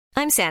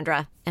I'm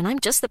Sandra, and I'm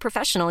just the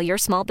professional your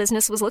small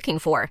business was looking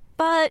for.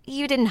 But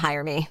you didn't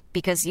hire me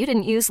because you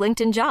didn't use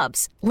LinkedIn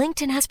Jobs.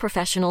 LinkedIn has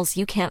professionals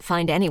you can't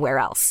find anywhere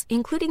else,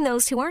 including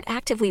those who aren't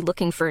actively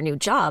looking for a new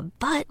job,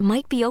 but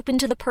might be open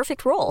to the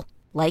perfect role,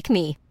 like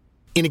me.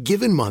 In a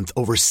given month,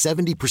 over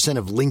 70%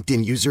 of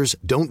LinkedIn users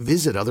don't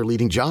visit other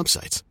leading job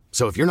sites.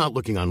 So if you're not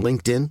looking on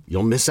LinkedIn,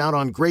 you'll miss out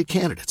on great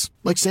candidates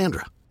like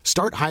Sandra.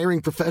 Start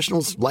hiring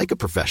professionals like a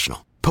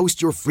professional.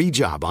 Post your free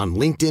job on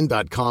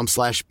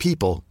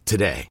linkedin.com/people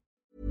today.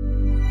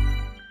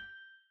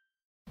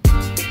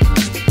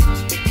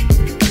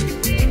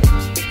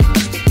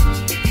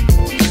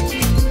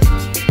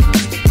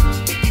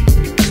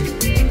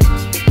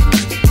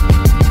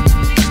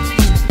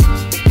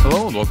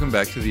 Hello and welcome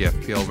back to the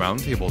FPL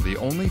Roundtable, the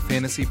only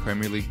fantasy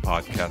Premier League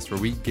podcast where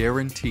we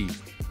guarantee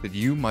that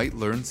you might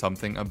learn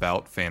something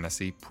about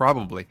fantasy,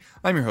 probably.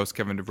 I'm your host,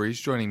 Kevin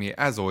DeVries. Joining me,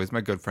 as always,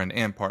 my good friend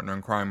and partner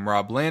in crime,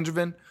 Rob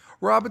Langevin.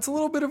 Rob, it's a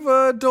little bit of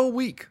a dull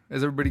week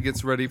as everybody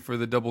gets ready for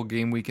the double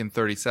game week in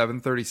 37,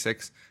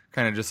 36,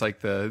 kind of just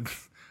like the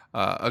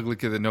ugly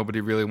kid that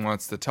nobody really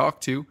wants to talk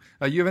to.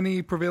 You have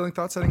any prevailing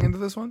thoughts heading into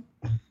this one?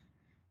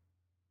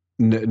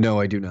 No,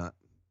 I do not.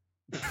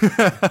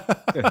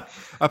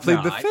 I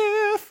played the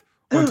fifth.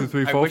 1, 2,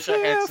 3, 4, I wish fifth.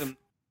 I had some.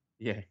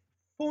 Yeah.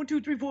 1,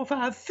 2, 3, 4,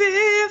 5,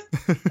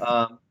 fifth.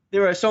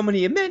 There are so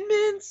many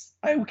amendments.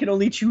 I can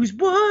only choose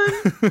one.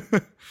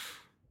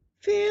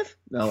 Fifth.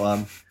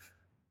 No.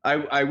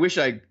 I wish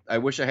I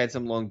had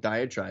some long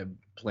diatribe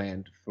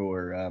planned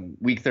for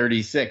week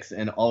 36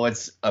 and all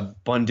its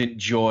abundant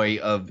joy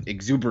of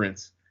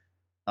exuberance.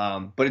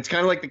 But it's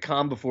kind of like the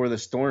calm before the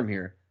storm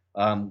here.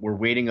 We're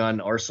waiting on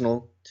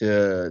Arsenal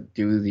to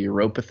do the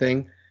Europa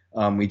thing.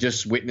 We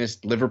just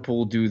witnessed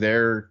Liverpool do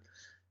their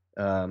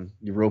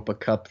Europa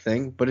Cup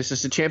thing, but it's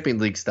just a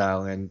Champions League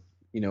style, and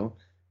it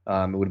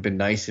would have been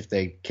nice if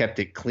they kept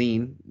it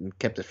clean and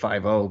kept it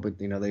 5-0, but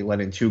they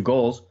let in 2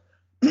 goals.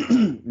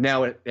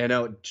 Now it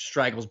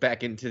straggles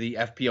back into the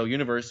FPL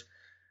universe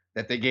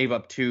that they gave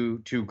up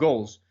two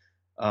goals,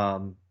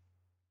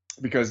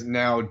 because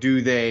now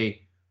do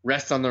they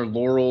rest on their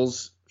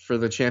laurels for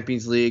the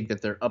Champions League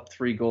that they're up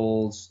 3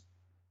 goals,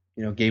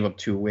 gave up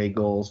 2 away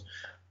goals,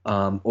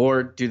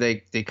 or do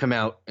they come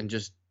out and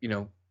just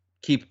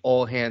keep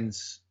all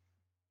hands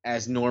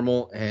as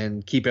normal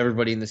and keep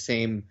everybody in the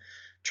same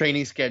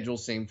training schedule,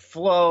 same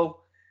flow?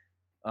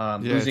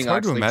 It's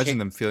hard to imagine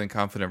them feeling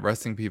confident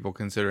resting people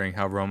considering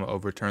how Roma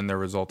overturned their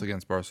result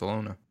against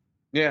Barcelona.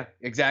 Yeah,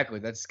 exactly.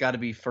 That's got to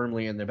be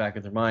firmly in the back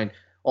of their mind.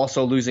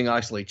 Also losing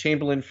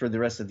Oxlade-Chamberlain for the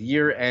rest of the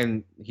year,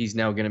 and he's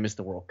now going to miss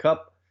the World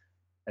Cup.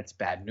 That's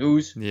bad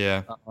news.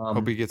 Yeah,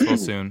 hope he gets well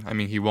soon. I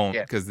mean, he won't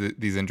because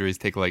these injuries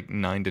take like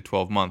 9 to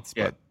 12 months.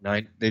 Yeah, but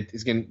 9.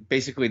 It's going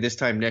basically this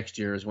time next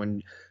year is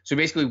when. So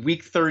basically,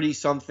 week 30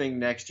 something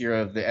next year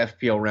of the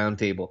FPL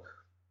Roundtable.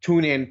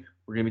 Tune in.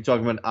 We're going to be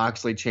talking about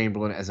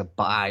Oxlade-Chamberlain as a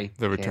buy.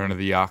 The return of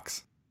the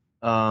Ox.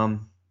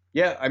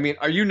 Yeah, I mean,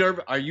 are you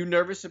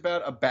nervous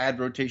about a bad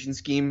rotation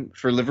scheme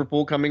for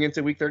Liverpool coming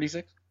into week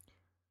 36?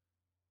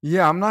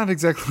 Yeah, I'm not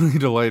exactly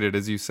delighted,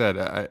 as you said.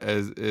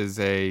 As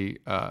a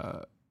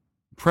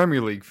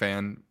Premier League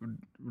fan,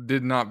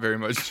 did not very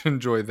much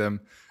enjoy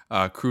them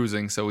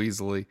cruising so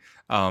easily.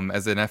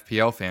 As an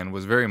FPL fan,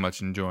 was very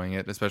much enjoying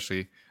it,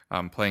 especially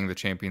playing the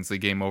Champions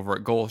League game over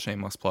at Goal.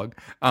 Shameless plug.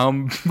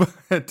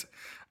 But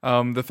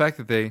the fact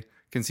that they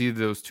conceded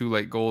those 2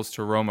 late goals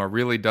to Roma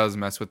really does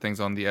mess with things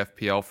on the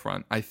FPL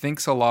front. I think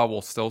Salah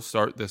will still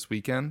start this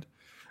weekend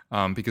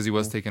because he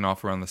was taken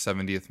off around the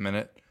 70th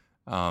minute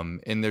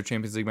in their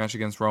Champions League match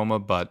against Roma.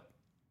 But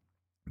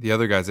the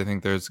other guys, I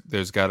think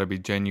there's got to be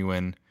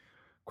genuine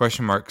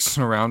question marks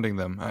surrounding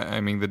them.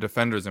 I mean, the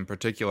defenders in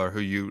particular, who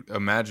you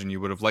imagine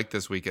you would have liked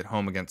this week at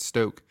home against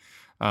Stoke.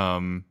 I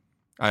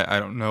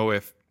don't know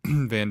if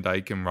Van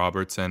Dijk and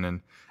Robertson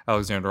and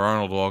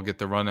Alexander-Arnold will all get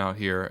the run out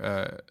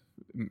here.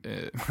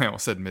 I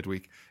almost said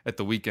midweek, at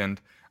the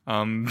weekend.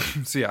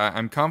 So yeah,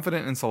 I'm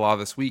confident in Salah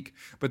this week.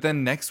 But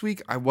then next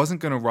week, I wasn't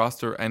going to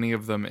roster any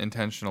of them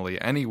intentionally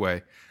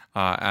anyway,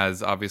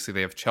 as obviously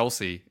they have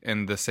Chelsea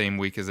in the same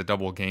week as a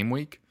double game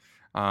week.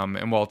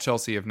 And while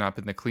Chelsea have not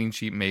been the clean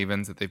sheet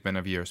mavens that they've been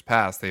of years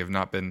past, they have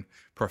not been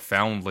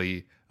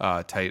profoundly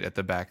tight at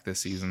the back this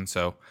season.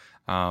 So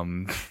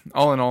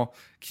all in all,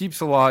 keep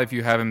Salah if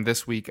you have him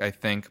this week, I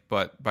think.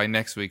 But by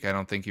next week, I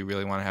don't think you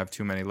really want to have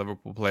too many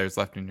Liverpool players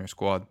left in your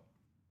squad.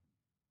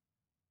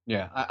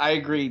 Yeah, I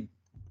agree.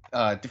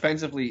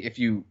 Defensively, if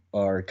you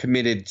are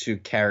committed to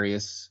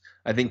Karius,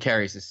 I think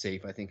Karius is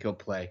safe. I think he'll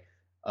play.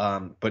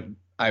 But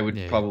I would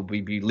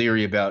probably be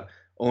leery about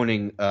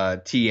owning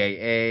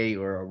TAA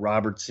or a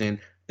Robertson.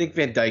 I think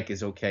Van Dijk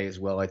is okay as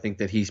well. I think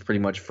that he's pretty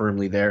much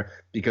firmly there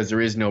because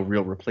there is no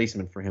real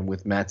replacement for him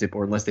with Matip,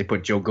 or unless they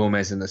put Joe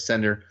Gomez in the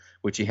center,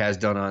 which he has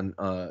done on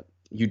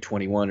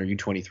U21 or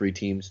U23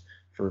 teams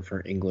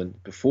for England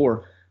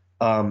before.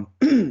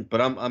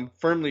 But I'm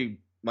firmly,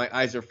 my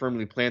eyes are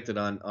firmly planted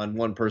on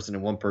one person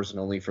and one person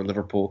only for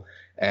Liverpool,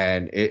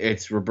 and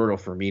it's Roberto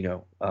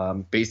Firmino.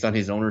 Based on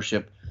his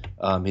ownership,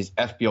 his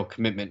FPL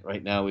commitment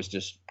right now is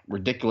just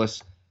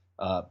ridiculous.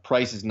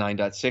 Price is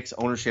 9.6.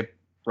 Ownership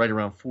right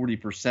around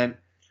 40%.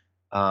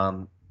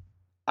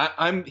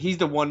 He's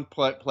the one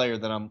player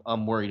that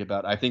I'm worried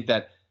about. I think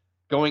that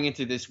going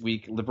into this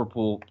week,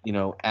 Liverpool,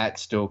 at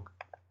Stoke,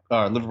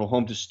 Liverpool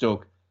home to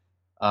Stoke,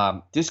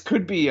 this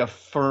could be a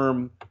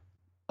firm.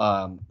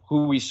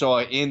 Who we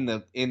saw in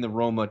the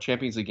Roma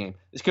Champions League game.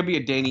 This could be a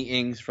Danny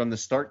Ings from the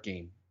start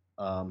game.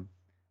 I'm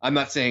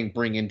not saying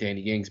bring in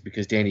Danny Ings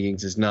because Danny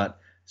Ings is not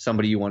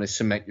somebody you want to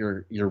cement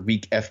your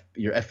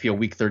FPL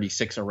week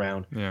 36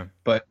 around. Yeah.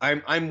 But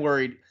I'm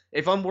worried.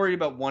 If I'm worried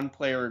about one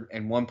player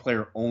and one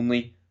player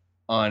only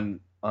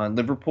on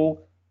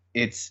Liverpool,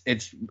 it's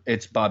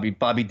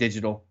Bobby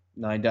Digital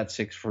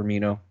 9.6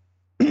 Firmino.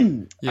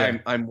 Yeah.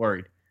 I'm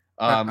worried.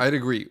 I'd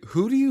agree.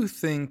 Who do you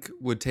think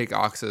would take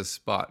Ox's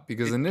spot?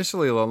 Because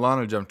initially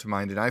Lallana jumped to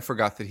mind, and I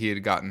forgot that he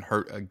had gotten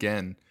hurt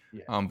again.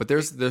 Yeah. But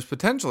there's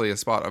potentially a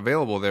spot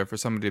available there for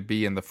somebody to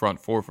be in the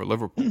front four for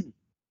Liverpool.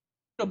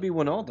 It'll be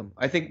Wijnaldum.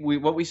 I think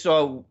what we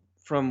saw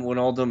from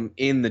Wijnaldum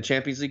in the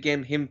Champions League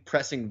game, him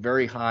pressing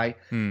very high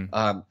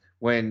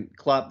when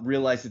Klopp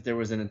realized that there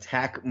was an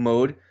attack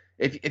mode.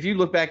 If you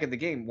look back at the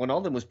game,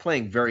 Wijnaldum was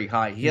playing very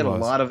high. He had a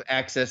lot of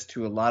access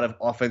to a lot of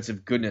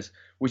offensive goodness,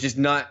 which is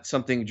not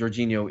something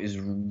Jorginho is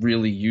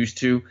really used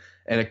to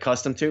and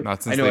accustomed to.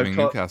 Not since leaving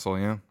Newcastle,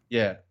 yeah.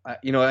 Yeah.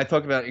 I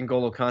talk about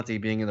N'Golo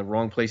Kante being in the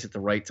wrong place at the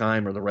right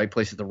time or the right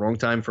place at the wrong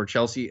time for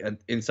Chelsea and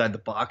inside the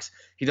box.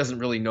 He doesn't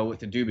really know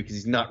what to do because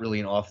he's not really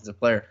an offensive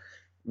player.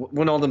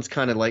 Wijnaldum's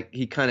kind of like –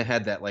 he kind of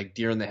had that like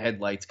deer in the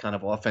headlights kind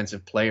of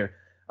offensive player.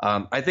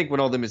 I think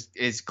Wijnaldum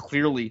is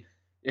clearly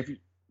 –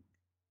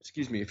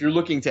 if you're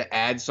looking to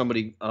add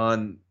somebody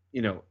on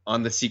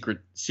the secret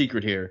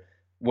here,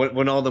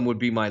 Wijnaldum would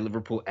be my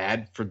Liverpool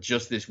ad for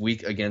just this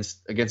week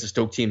against a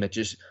Stoke team that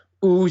just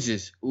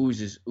oozes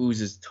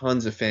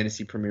tons of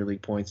fantasy Premier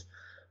League points.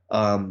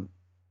 I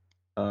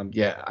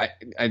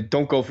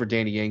don't go for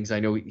Danny Ings. I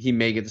know he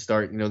may get the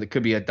start. There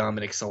could be a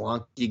Dominic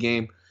Solanke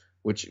game,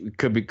 which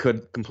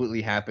could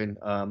completely happen.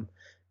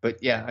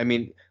 But yeah, I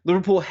mean,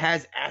 Liverpool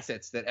has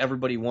assets that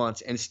everybody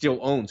wants and still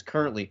owns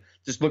currently.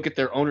 Just look at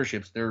their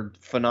ownerships. They're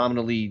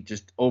phenomenally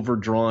just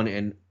overdrawn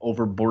and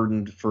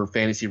overburdened for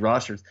fantasy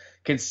rosters,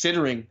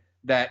 considering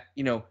that,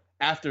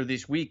 after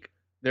this week,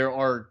 there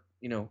are,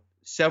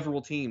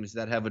 several teams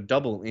that have a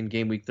double in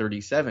game week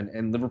 37,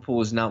 and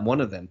Liverpool is not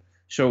one of them.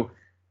 So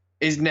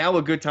is now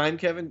a good time,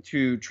 Kevin,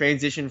 to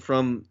transition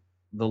from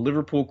the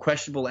Liverpool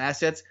questionable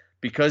assets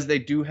because they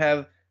do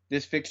have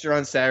this fixture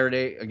on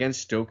Saturday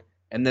against Stoke,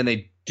 and then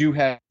they do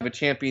have a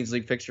Champions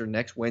League fixture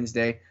next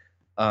Wednesday,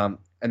 and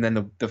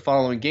then the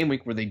following game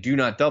week where they do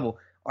not double.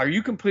 Are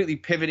you completely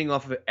pivoting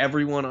off of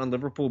everyone on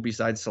Liverpool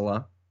besides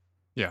Salah?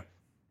 Yeah,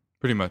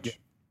 pretty much.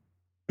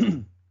 Yeah.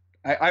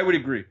 I would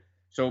agree.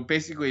 So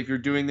basically, if you're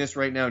doing this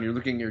right now and you're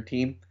looking at your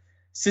team,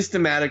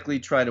 systematically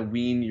try to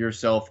wean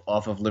yourself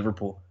off of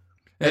Liverpool.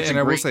 And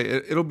I will say,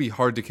 it'll be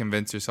hard to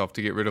convince yourself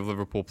to get rid of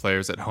Liverpool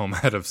players at home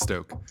ahead of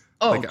Stoke.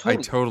 Oh, totally.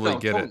 I totally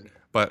get it.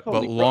 But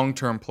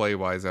long-term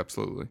play-wise,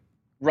 absolutely.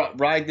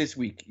 Ride this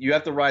week. You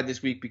have to ride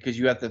this week because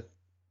you have to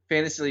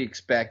fantasily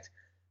expect,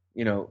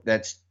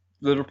 that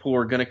Liverpool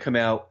are going to come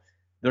out.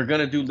 They're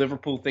going to do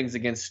Liverpool things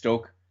against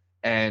Stoke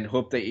and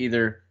hope they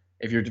either,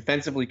 if you're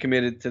defensively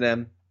committed to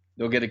them,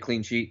 they'll get a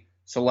clean sheet.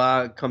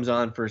 Salah comes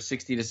on for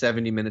 60 to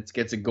 70 minutes,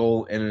 gets a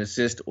goal and an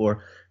assist,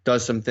 or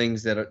does some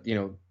things that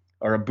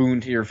are a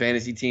boon to your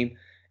fantasy team,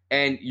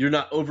 and you're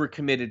not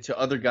overcommitted to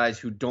other guys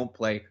who don't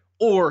play,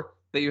 or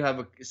that you have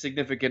a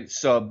significant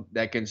sub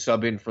that can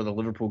sub in for the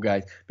Liverpool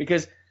guys.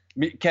 Because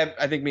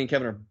I think me and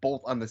Kevin are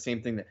both on the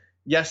same thing that,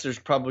 yes, there's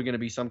probably going to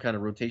be some kind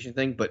of rotation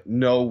thing, but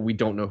no, we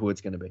don't know who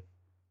it's going to be.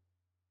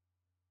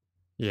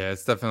 Yeah,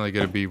 it's definitely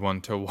going to be one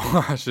to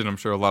watch, and I'm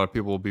sure a lot of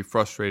people will be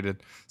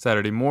frustrated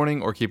Saturday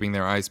morning or keeping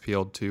their eyes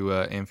peeled to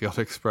Anfield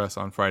Express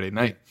on Friday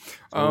night.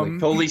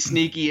 Totally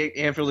sneaky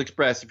Anfield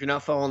Express. If you're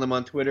not following them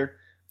on Twitter,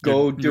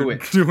 do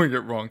it. Doing it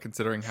wrong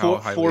considering how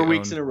highly 4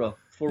 weeks owned, in a row.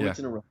 4 weeks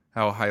in a row.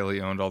 How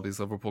highly owned all these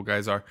Liverpool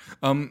guys are.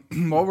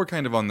 While we're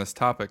kind of on this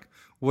topic,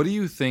 what do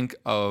you think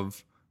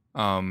of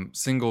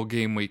single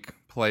game week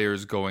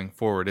players going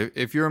forward?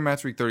 If you're in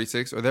match week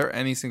 36, are there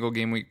any single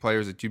game week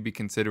players that you'd be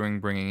considering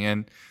bringing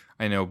in?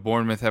 I know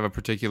Bournemouth have a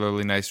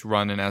particularly nice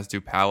run, and as do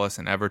Palace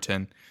and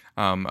Everton.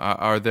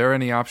 Are there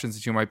any options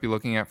that you might be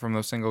looking at from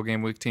those single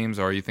game week teams,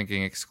 or are you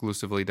thinking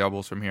exclusively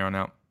doubles from here on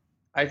out?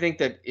 I think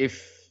that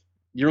if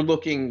you're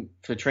looking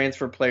to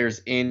transfer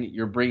players in,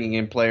 you're bringing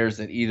in players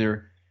that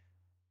either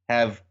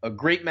have a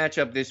great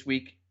matchup this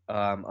week.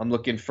 I'm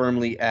looking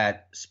firmly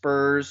at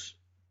Spurs.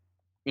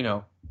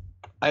 I'm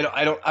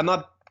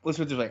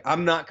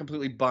not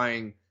completely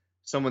buying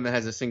someone that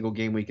has a single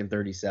game week in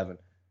 37.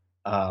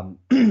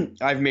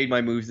 I've made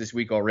my moves this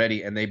week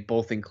already, and they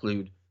both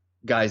include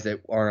guys that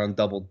are on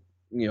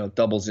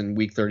doubles in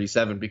week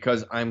 37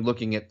 because I'm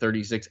looking at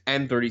 36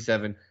 and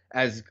 37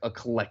 as a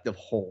collective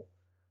whole.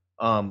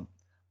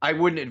 I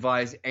wouldn't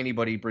advise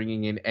anybody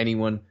bringing in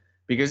anyone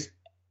because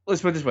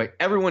let's put it this way.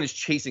 Everyone is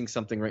chasing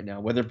something right now,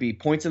 whether it be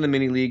points in the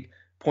mini league,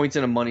 points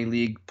in a money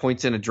league,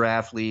 points in a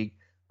draft league,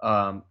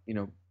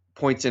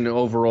 points in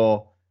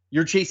overall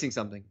you're chasing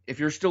something. If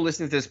you're still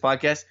listening to this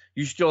podcast,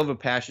 you still have a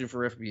passion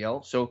for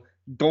FBL. So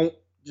don't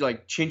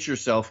like chinch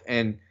yourself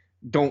and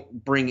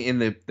don't bring in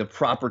the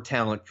proper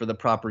talent for the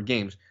proper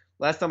games.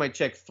 Last time I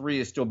checked, 3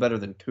 is still better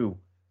than 2.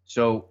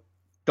 So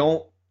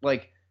don't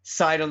like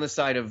side on the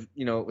side of,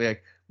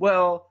 like,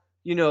 well,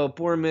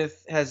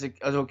 Bournemouth has a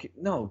okay.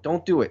 No,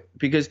 don't do it,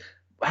 because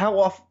how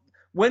often?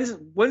 When's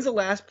the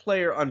last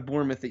player on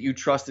Bournemouth that you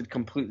trusted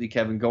completely,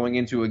 Kevin, going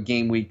into a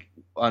game week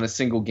on a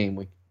single game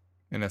week?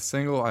 In a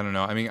single, I don't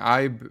know. I mean,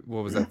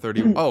 what was that,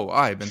 30?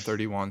 I've been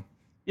 31.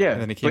 Yeah.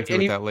 And then he came through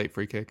with that late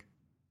free kick.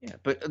 Yeah,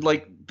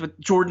 but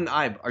Jordan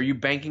Ibe, are you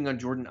banking on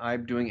Jordan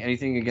Ibe doing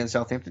anything against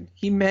Southampton?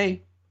 He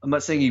may. I'm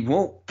not saying he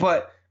won't,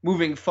 but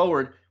moving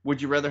forward,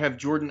 would you rather have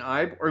Jordan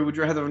Ibe, or would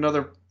you rather have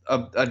another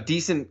a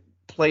decent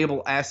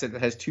playable asset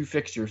that has 2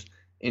 fixtures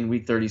in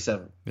week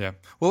 37? Yeah.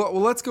 Well,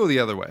 let's go the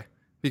other way,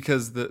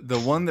 because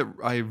the one that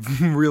I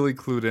really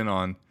clued in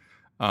on,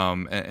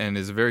 and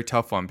is a very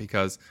tough one,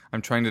 because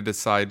I'm trying to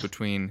decide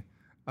between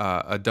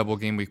a double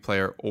game week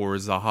player or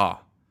Zaha.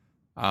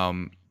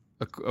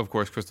 Of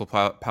course, Crystal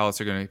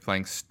Palace are going to be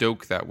playing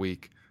Stoke that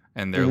week,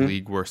 and their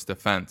league worst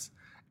defense.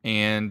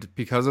 And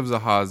because of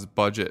Zaha's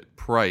budget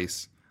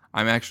price,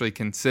 I'm actually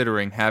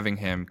considering having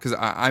him, because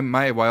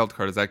my wild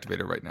card is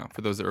activated right now.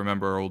 For those that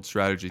remember our old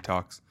strategy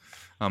talks,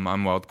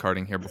 I'm wild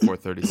carding here before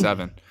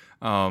 37.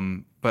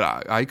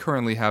 But I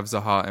currently have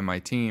Zaha in my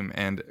team,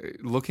 and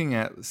looking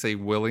at, say,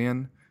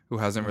 Willian, who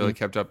hasn't really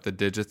kept up the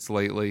digits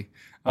lately.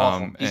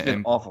 Awful. He's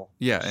been awful.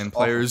 Yeah, and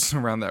players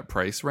around that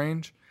price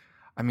range.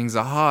 I mean,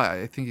 Zaha,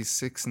 I think he's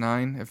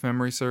 6'9", if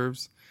memory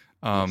serves.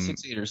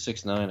 6'8" or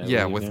 6'9".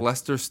 Yeah, with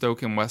Leicester,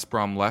 Stoke, and West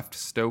Brom left,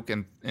 Stoke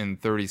in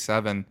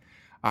 37,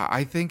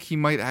 I think he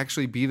might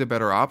actually be the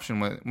better option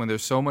when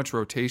there's so much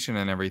rotation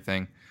and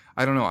everything.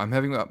 I don't know. I'm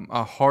having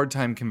a hard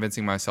time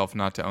convincing myself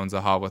not to own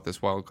Zaha with this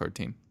wildcard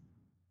team.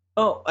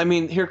 Oh, I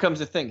mean, here comes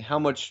the thing. How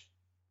much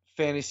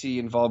fantasy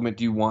involvement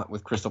do you want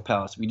with Crystal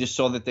Palace? We just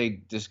saw that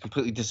they just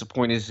completely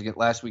disappointed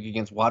last week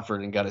against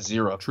Watford and got a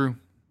 0. True.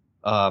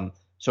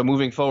 So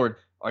moving forward,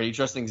 are you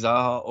trusting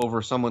Zaha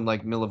over someone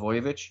like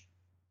Milivojevic?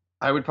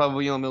 I would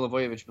probably own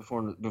Milivojevic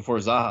before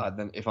Zaha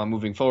then if I'm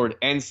moving forward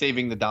and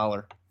saving the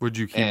 $1. Would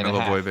you keep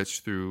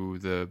Milivojevic through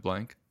the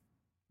blank?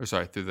 Or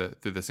sorry, through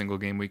the single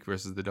game week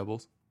versus the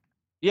doubles?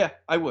 Yeah,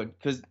 I would,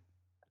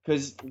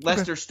 because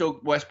Leicester,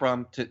 Stoke, West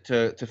Brom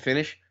to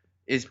finish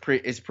is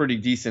pretty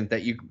decent.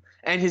 That you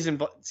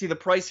and see the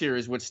price here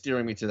is what's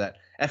steering me to that.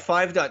 At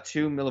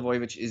 5.2,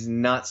 Milivojevic is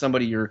not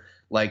somebody you're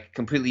like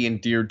completely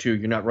endeared to.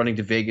 You're not running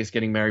to Vegas,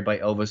 getting married by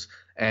Elvis,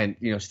 and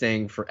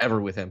staying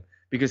forever with him.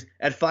 Because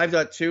at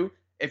 5.2,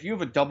 if you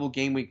have a double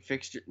game week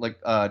fixture, like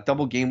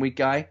double game week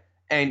guy,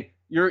 and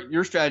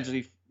your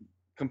strategy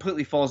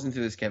completely falls into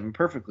this, Kevin,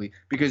 perfectly.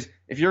 Because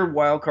if you're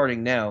wildcarding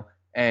now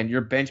and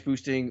you're bench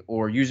boosting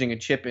or using a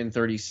chip in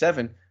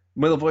 37,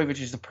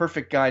 Milivojevic is the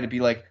perfect guy to be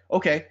like,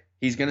 okay,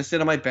 he's going to sit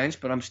on my bench,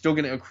 but I'm still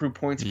going to accrue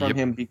points from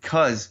him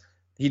because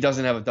he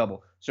doesn't have a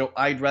double. So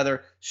I'd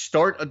rather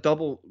start a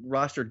double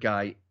rostered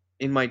guy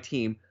in my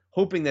team,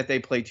 hoping that they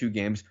play 2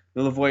 games.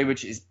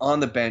 Milivojevic is on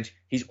the bench.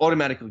 He's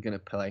automatically going to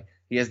play.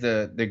 He has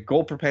the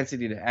goal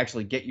propensity to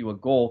actually get you a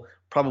goal,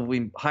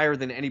 probably higher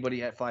than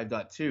anybody at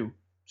 5.2.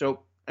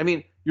 So, I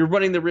mean, you're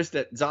running the risk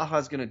that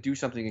Zaha's going to do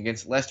something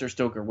against Leicester,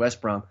 Stoke, or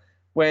West Brom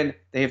when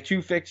they have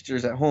 2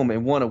 fixtures at home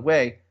and 1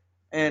 away.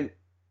 And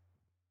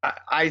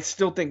I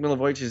still think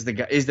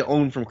Milivojevic is the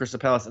own from Crystal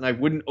Palace, and I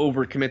wouldn't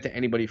overcommit to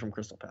anybody from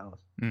Crystal Palace.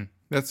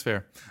 That's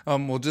fair.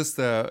 Well, just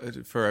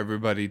for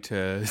everybody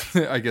to,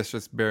 I guess,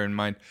 just bear in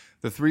mind,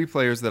 the 3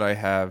 players that I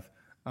have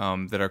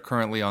that are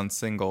currently on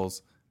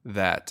singles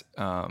that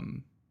I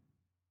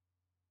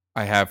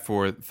have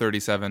for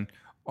 37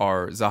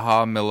 are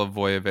Zaha,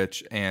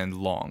 Milivojevic, and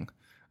Long.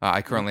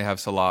 I currently have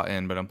Salah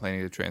in, but I'm planning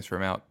to transfer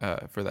him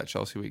out for that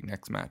Chelsea week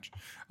next match.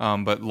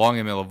 But Long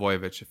and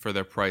Milivojevic, for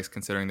their price,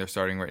 considering they're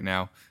starting right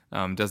now,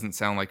 doesn't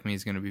sound like me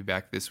he's going to be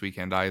back this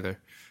weekend either.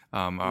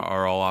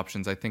 Are all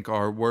options I think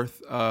are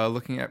worth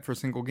looking at for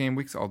single game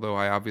weeks, although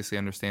I obviously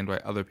understand why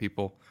other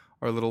people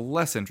are a little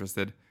less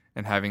interested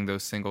in having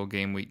those single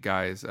game week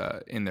guys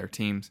in their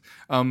teams.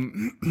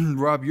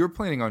 Rob, you're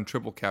planning on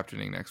triple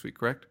captaining next week,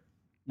 correct?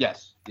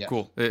 Yes.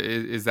 Cool.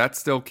 Is that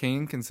still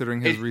Kane,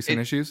 considering his recent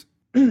issues?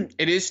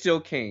 It is still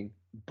Kane,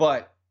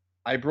 but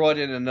I brought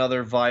in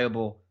another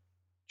viable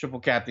triple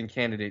captain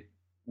candidate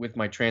with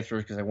my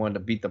transfers because I wanted to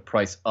beat the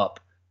price up.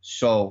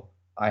 So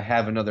I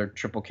have another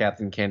triple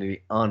captain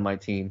candidate on my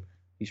team.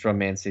 He's from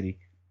Man City.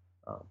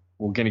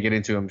 We're going to get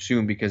into him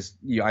soon because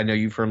I know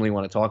you firmly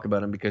want to talk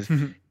about him because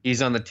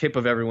he's on the tip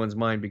of everyone's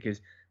mind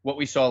because what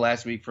we saw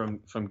last week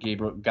from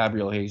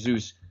Gabriel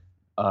Jesus,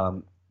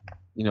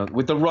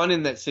 with the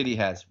run-in that City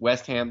has,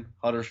 West Ham,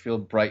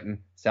 Huddersfield, Brighton,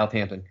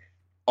 Southampton,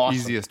 awesome.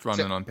 Easiest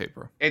run-in on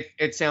paper.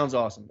 It sounds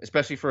awesome,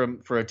 especially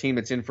for a team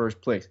that's in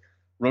first place.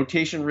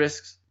 Rotation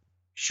risks,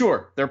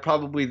 sure, they're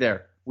probably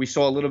there. We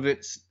saw a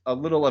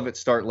little of it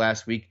start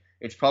last week.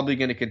 It's probably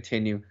going to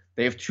continue.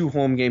 They have 2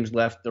 home games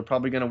left. They're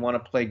probably going to want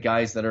to play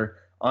guys that are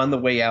on the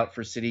way out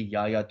for City,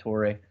 Yaya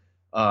Toure.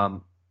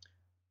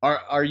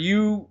 Are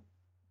you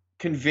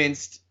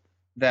convinced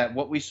that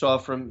what we saw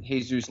from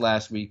Jesus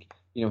last week,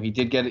 he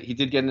did get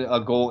a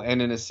goal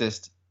and an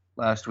assist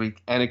last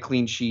week and a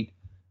clean sheet.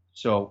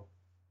 So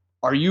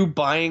are you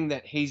buying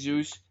that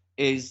Jesus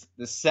is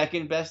the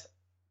second best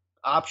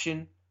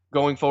option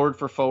going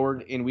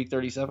forward in week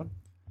 37?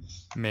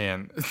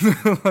 Man,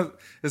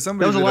 as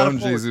somebody that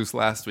owned Jesus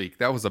last week,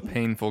 that was a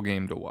painful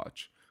game to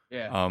watch.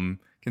 Yeah.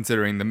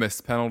 Considering the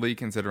missed penalty,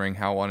 considering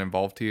how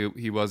uninvolved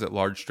he was at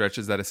large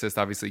stretches. That assist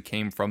obviously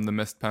came from the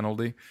missed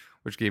penalty,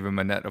 which gave him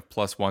a net of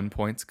 +1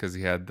 points because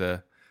he had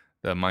the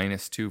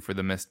 -2 for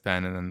the missed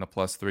pen and then the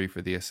 +3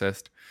 for the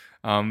assist.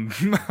 I'm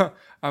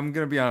going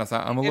to be honest.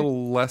 I'm a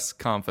little less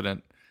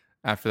confident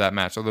after that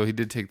match, although he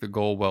did take the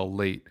goal well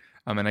late.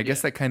 And I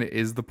guess that kind of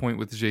is the point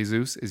with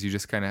Jesus, is you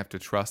just kind of have to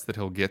trust that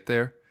he'll get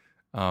there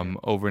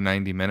over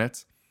 90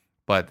 minutes.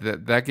 But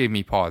that gave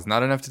me pause.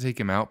 Not enough to take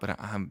him out, but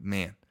I'm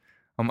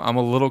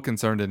a little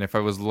concerned. And if I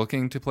was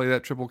looking to play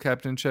that triple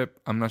captainship,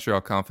 I'm not sure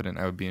how confident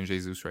I would be in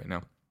Jesus right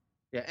now.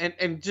 Yeah,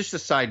 and just a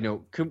side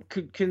note,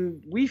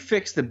 can we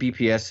fix the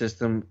BPS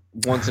system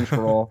once and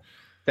for all?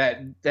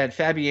 That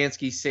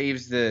Fabianski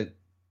saves the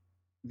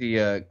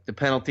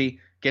penalty,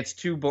 gets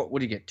two. What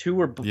do you get? Two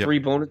or three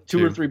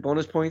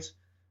bonus points?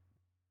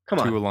 Come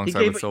on, 2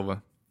 alongside with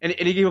Silva, and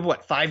he gave up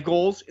what, 5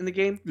 goals in the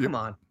game? Yep.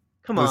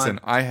 Come on. Listen,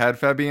 I had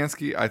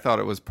Fabianski. I thought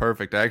it was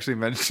perfect. I actually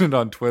mentioned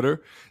on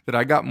Twitter that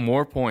I got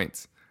more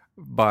points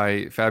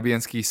by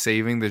Fabianski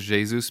saving the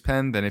Jesus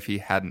pen than if he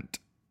hadn't.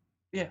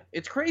 Yeah,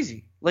 it's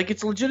crazy. Like,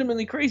 it's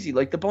legitimately crazy.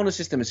 Like, the bonus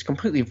system is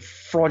completely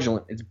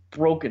fraudulent. It's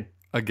broken.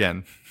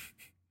 Again.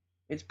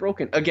 It's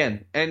broken.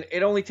 Again. And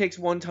it only takes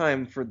one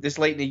time for this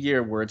late in the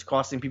year where it's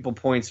costing people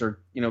points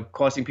or,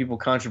 costing people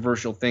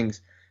controversial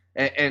things.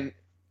 And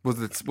was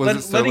it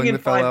Sterling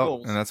that fell out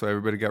goals. And that's why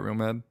everybody got real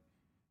mad?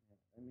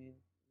 I mean,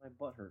 my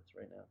butt hurts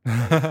right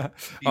now.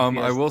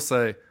 I will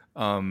say,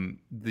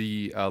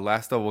 the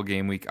last double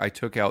game week, I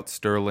took out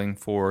Sterling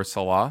for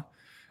Salah.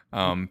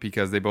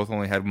 Because they both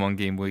only had 1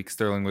 game week.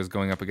 Sterling was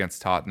going up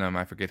against Tottenham.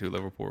 I forget who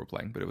Liverpool were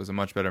playing, but it was a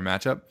much better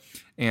matchup.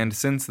 And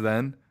since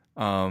then,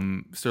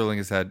 Sterling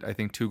has had, I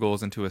think, 2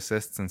 goals and 2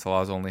 assists, and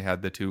Salah's only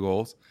had the 2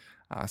 goals.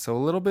 So a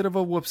little bit of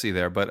a whoopsie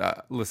there.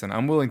 But listen,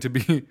 I'm willing to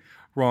be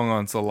wrong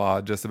on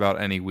Salah just about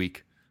any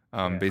week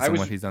based on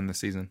what he's done this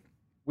season.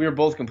 We were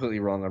both completely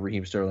wrong on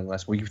Raheem Sterling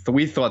last week.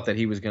 We thought that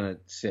he was going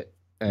to sit,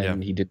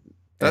 and he didn't.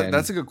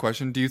 That's a good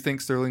question. Do you think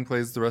Sterling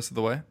plays the rest of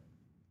the way?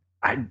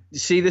 I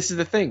see. This is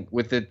the thing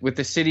with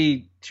the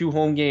City 2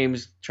 home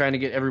games, trying to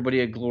get everybody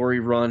a glory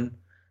run.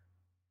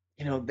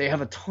 They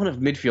have a ton of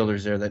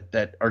midfielders there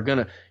that are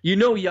gonna.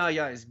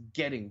 Yaya is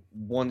getting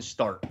 1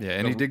 start. Yeah,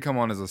 and he did come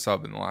on as a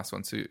sub in the last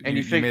one, so you made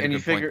a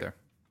good point there.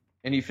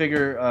 And you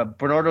figure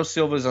Bernardo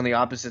Silva's on the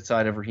opposite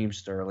side of Raheem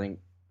Sterling.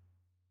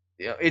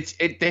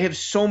 They have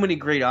so many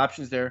great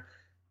options there,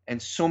 and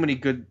so many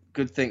good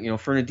things.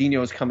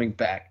 Fernandinho is coming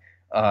back.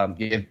 You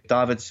have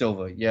David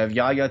Silva. You have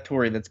Yaya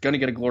Toure that's going to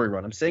get a glory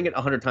run. I'm saying it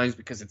 100 times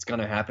because it's going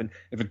to happen.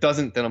 If it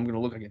doesn't, then I'm going to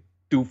look like a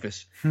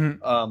doofus.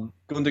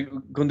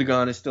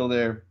 Gundogan is still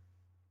there.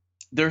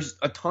 There's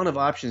a ton of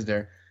options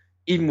there,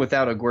 even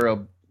without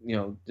Aguero,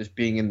 just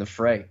being in the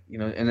fray.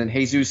 And then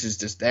Jesus is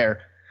just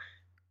there.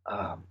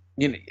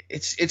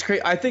 It's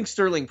crazy. I think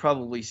Sterling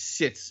probably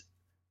sits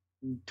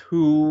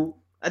 2.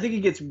 I think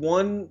he gets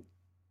 1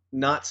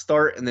 not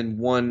start and then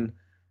 1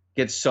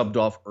 gets subbed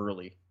off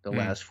early the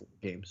last 4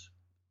 games.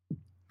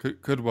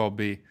 Could well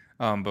be.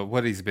 But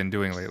what he's been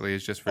doing lately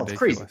is just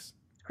ridiculous.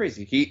 It's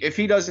crazy. If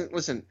he doesn't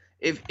listen,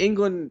 if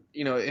England,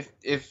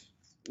 if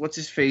what's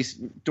his face,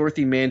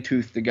 Dorothy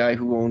Mantooth, the guy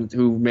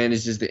who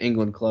manages the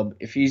England club,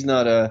 if he's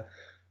not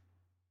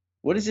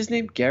what is his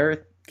name?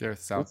 Gareth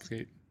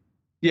Southgate.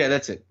 Yeah,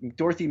 that's it.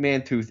 Dorothy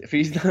Mantooth. If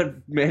he's not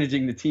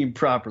managing the team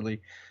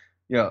properly,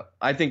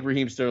 I think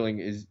Raheem Sterling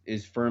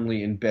is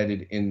firmly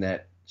embedded in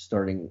that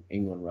starting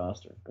England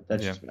roster. But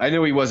that's I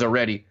know he was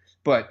already,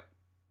 but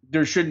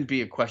there shouldn't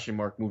be a question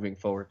mark moving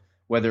forward.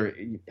 Whether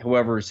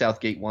whoever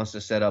Southgate wants to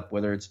set up,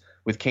 whether it's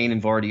with Kane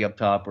and Vardy up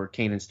top or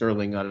Kane and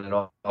Sterling on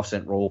an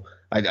offset role,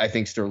 I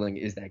think Sterling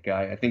is that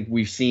guy. I think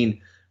we've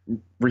seen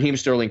Raheem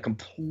Sterling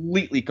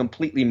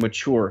completely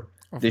mature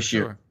this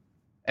year.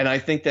 And I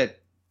think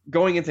that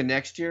going into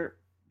next year,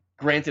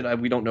 granted,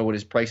 we don't know what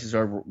his prices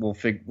are.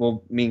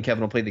 Me and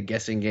Kevin will play the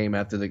guessing game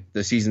after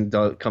the season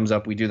comes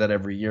up. We do that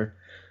every year.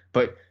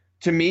 But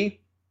to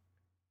me,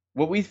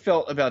 what we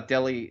felt about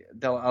Dele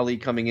Alli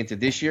coming into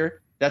this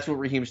year, that's what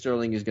Raheem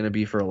Sterling is going to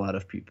be for a lot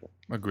of people.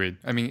 Agreed.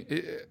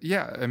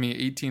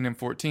 18 and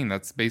 14.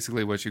 That's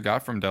basically what you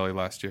got from Dele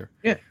last year.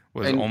 Yeah,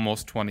 was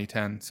almost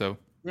 2010. So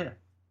yeah,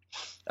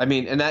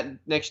 and that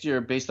next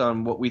year, based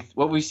on what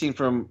we've seen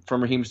from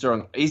Raheem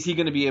Sterling, is he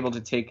going to be able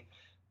to take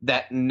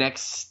that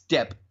next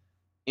step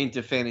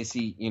into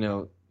fantasy?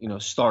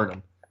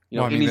 Stardom.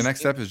 The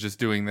next step is just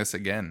doing this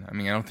again. I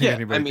don't think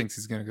anybody thinks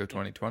he's going to go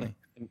 2020.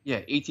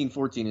 Yeah,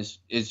 18-14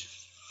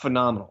 is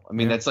phenomenal.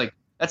 that's like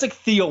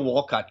Theo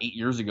Walcott 8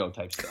 years ago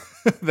type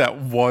stuff. That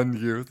 1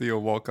 year Theo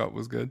Walcott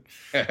was good.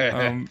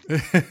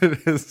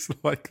 It is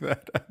like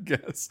that, I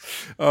guess.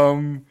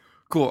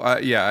 Cool.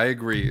 Yeah, I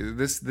agree.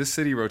 This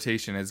city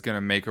rotation is going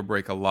to make or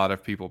break a lot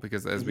of people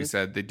because, as we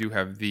said, they do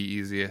have the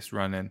easiest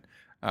run in.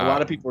 A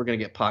lot of people are going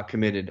to get pot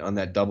committed on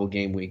that double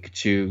game week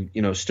to,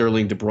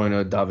 Sterling, De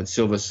Bruyne, David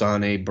Silva,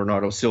 Sane,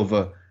 Bernardo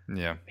Silva,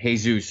 Yeah.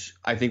 Jesus.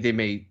 I think they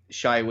may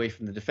shy away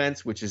from the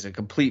defense, which is a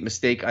complete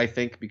mistake, I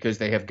think, because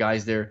they have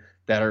guys there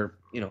that are,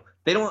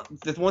 they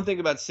don't. The one thing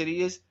about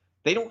City is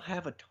they don't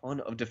have a ton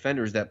of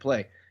defenders that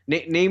play.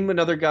 Name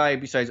another guy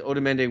besides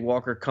Otamendi,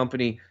 Walker,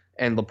 Company,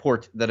 and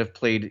Laporte that have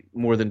played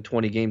more than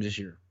 20 games this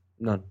year.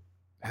 None.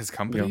 Has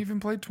Company even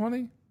played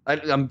 20?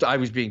 I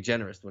was being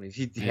generous when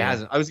he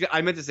hasn't.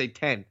 I meant to say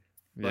 10.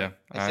 Yeah,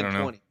 I said don't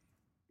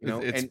know.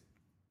 20.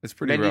 It's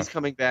pretty Mendy's rough.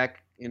 coming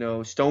back.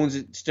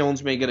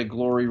 Stones may get a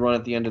glory run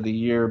at the end of the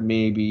year,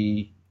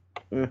 maybe.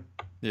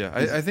 Yeah,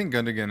 I think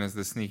Gundogan is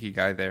the sneaky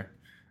guy there.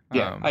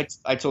 Yeah,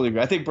 I totally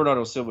agree. I think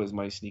Bernardo Silva is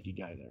my sneaky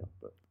guy there.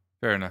 But.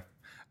 Fair enough.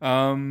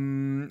 All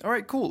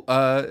right, cool.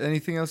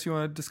 Anything else you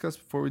want to discuss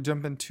before we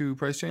jump into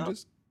price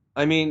changes?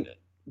 I mean,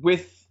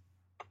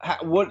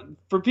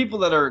 for people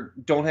that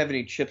don't have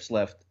any chips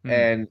left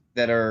and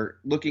that are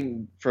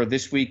looking for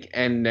this week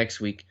and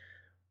next week,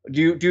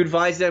 do you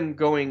advise them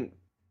going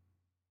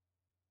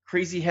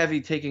crazy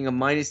heavy, taking a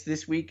minus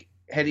this week,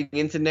 heading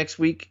into next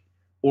week,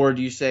 or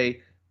do you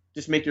say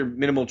just make your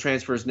minimal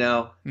transfers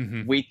now,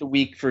 wait the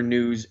week for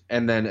news,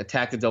 and then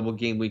attack the double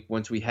game week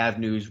once we have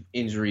news,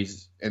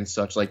 injuries, and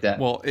such like that?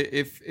 Well,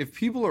 if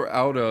people are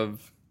out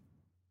of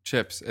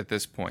chips at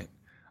this point,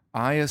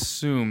 I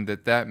assume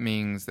that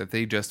means that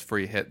they just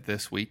free hit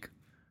this week,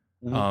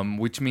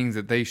 which means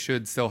that they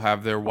should still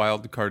have their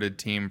wild carded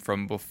team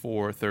from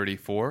before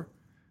 34.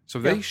 So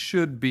they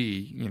should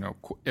be,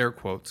 air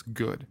quotes,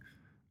 good.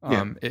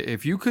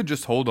 If you could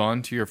just hold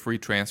on to your free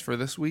transfer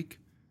this week,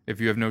 if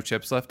you have no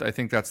chips left, I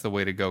think that's the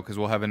way to go because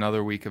we'll have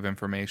another week of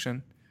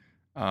information.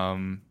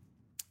 So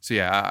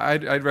yeah,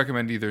 I'd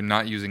recommend either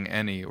not using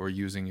any or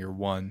using your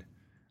one.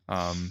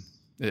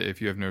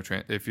 If you have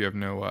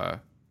no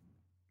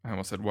I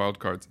almost said wild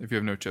cards. If you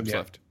have no chips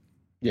left.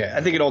 Yeah,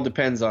 I think it all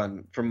depends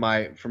on from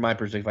my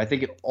perspective. I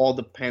think it all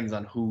depends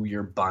on who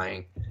you're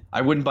buying.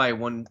 I wouldn't buy a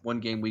one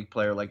game week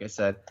player, like I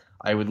said.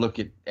 I would look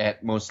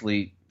at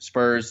mostly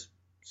Spurs,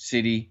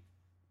 City,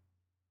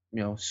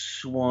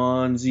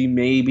 Swansea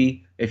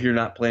maybe if you're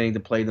not planning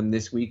to play them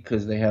this week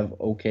because they have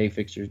okay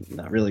fixtures.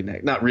 Not really,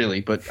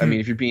 but I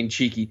mean if you're being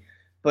cheeky,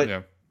 but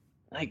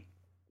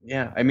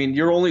I mean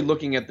you're only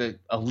looking at the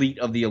elite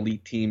of the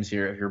elite teams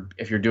here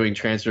if you're doing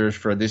transfers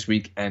for this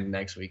week and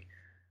next week.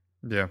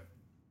 Yeah,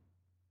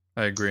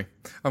 I agree.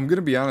 I'm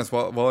gonna be honest.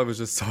 While I was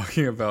just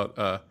talking about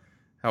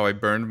how I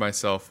burned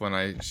myself when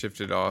I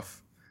shifted off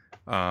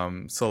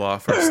Salah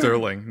for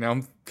Sterling. Now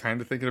I'm kind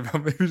of thinking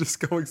about maybe just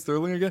going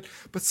Sterling again.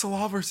 But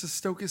Salah versus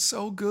Stoke is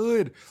so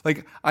good.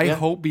 Like I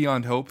hope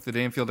beyond hope that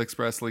Anfield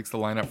Express leaks the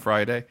lineup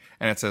Friday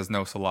and it says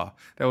no Salah.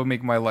 That would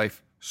make my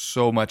life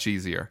so much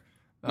easier.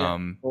 Yeah.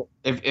 Well,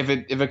 if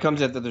it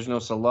comes out that there's no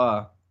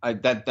Salah,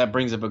 that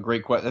brings up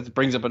that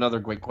brings up another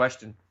great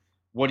question.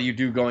 What do you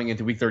do going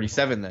into week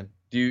 37 then?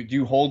 Do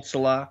you hold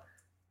Salah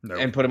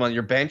and put him on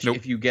your bench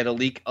if you get a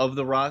leak of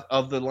the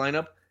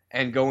lineup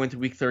and go into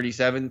week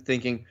 37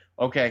 thinking,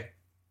 okay,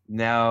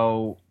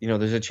 now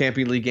there's a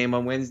Champions League game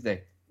on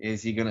Wednesday.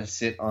 Is he going to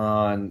sit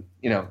on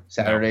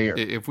Saturday? No.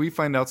 If we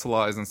find out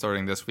Salah isn't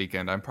starting this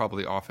weekend, I'm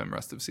probably off him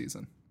rest of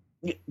season.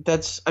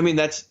 That's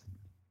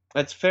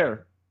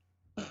fair.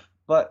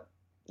 But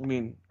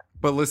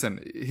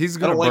listen, he's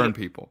going to burn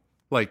people.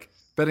 Like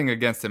betting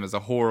against him is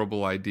a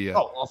horrible idea.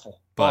 Oh, awful.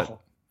 But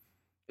awful.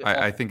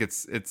 I think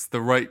it's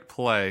the right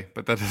play,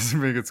 but that doesn't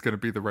mean it's going to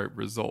be the right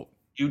result.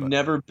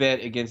 Never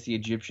bet against the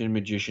Egyptian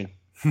magician.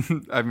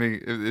 I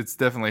mean, it's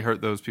definitely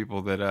hurt those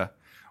people that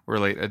were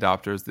late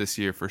adopters this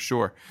year for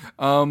sure.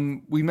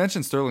 We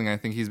mentioned Sterling. I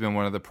think he's been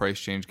one of the price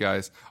change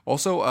guys.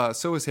 Also,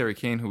 so is Harry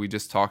Kane, who we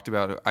just talked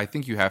about. I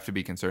think you have to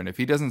be concerned. If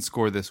he doesn't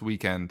score this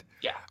weekend,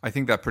 I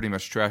think that pretty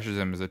much trashes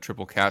him as a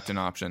triple captain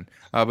option.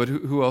 But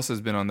who else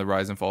has been on the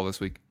rise and fall this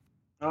week?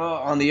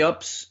 On the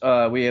ups,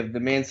 we have the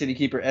Man City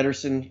keeper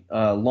Ederson,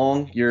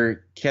 Long,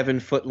 your Kevin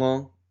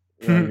Footlong,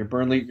 your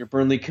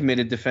Burnley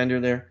committed defender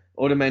there.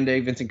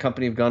 Otamendi, Vincent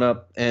Kompany have gone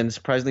up, and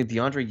surprisingly,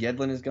 DeAndre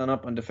Yedlin has gone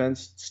up on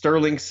defense.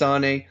 Sterling,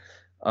 Sane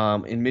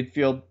in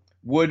midfield.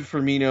 Wood,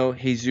 Firmino,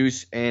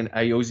 Jesus, and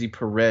Ayoze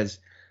Perez.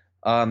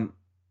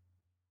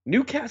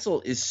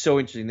 Newcastle is so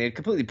interesting. They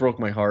completely broke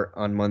my heart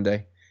on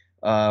Monday.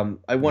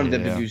 I wanted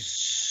them to do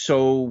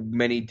so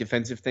many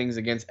defensive things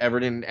against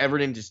Everton.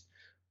 Everton just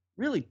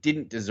really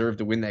didn't deserve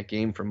to win that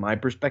game from my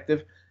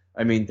perspective.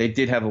 I mean, they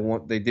did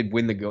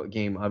win the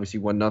game, obviously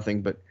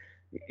 1-0, but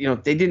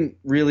they didn't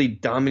really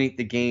dominate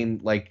the game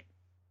like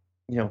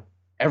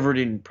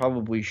Everton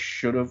probably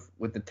should have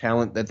with the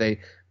talent that they've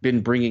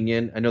been bringing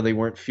in. I know they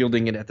weren't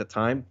fielding it at the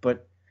time,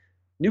 but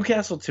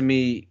Newcastle to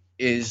me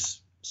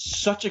is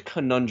such a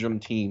conundrum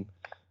team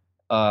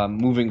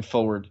moving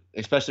forward,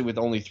 especially with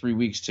only 3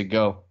 weeks to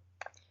go.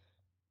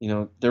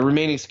 Their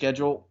remaining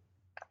schedule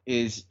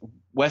is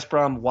West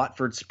Brom,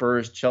 Watford,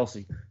 Spurs,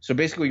 Chelsea. So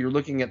basically you're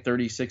looking at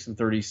 36 and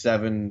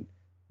 37,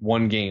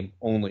 one game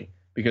only.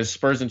 because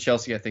Spurs and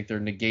Chelsea, I think they're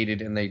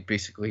negated and they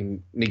basically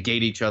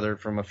negate each other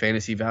from a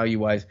fantasy value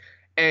wise.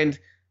 And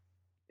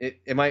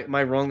am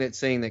I wrong that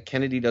saying that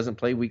Kennedy doesn't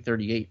play week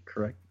 38?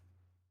 Correct.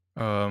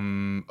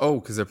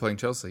 Because they're playing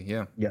Chelsea.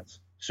 Yeah. Yes.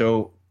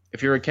 So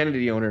if you're a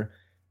Kennedy owner,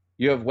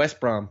 you have West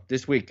Brom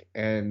this week,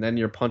 and then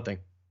you're punting,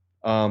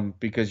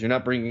 because you're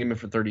not bringing him in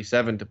for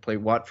 37 to play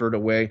Watford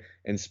away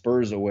and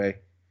Spurs away.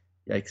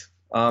 Yikes.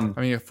 I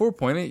mean, at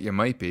 4.8, you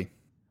might be.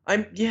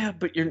 But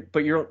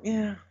you're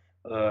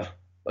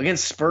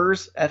against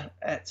Spurs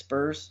at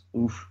Spurs.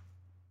 Oof.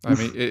 I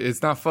mean,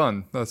 it's not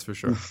fun. That's for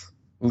sure.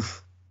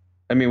 Oof.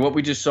 I mean, what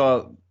we just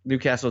saw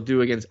Newcastle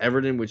do against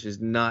Everton, which is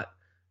not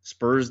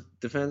Spurs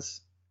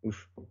defense.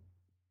 Oof.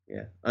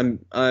 Yeah.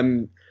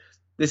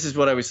 This is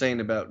what I was saying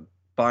about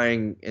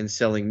buying and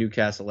selling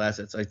Newcastle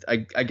assets. I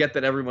get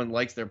that everyone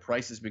likes their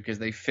prices because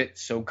they fit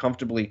so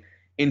comfortably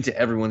into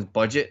everyone's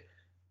budget,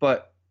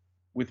 but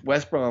with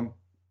West Brom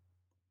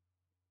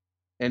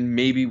and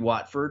maybe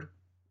Watford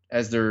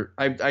as their,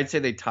 I'd say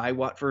they tie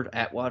Watford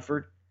at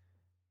Watford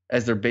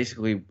as they're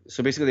basically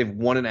they have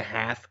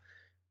 1.5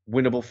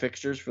 winnable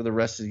fixtures for the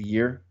rest of the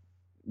year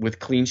with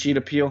clean sheet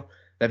appeal.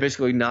 That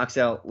basically knocks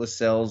out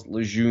Lascelles,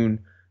 Lejeune,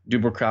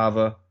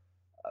 Dubravka.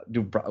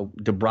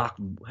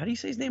 How do you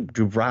say his name?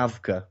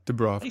 Dubravka,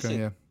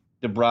 yeah.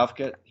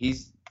 Dubravka.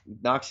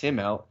 Knocks him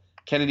out.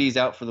 Kennedy's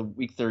out for the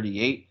week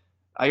 38.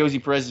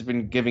 Ayoze Perez has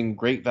been giving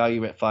great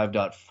value at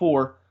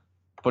 5.4,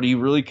 but are you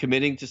really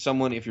committing to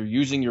someone if you're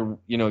using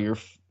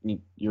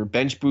your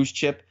bench boost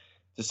chip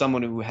to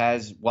someone who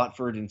has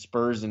Watford and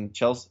Spurs and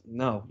Chelsea?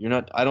 No, you're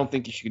not. I don't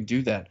think you should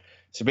do that.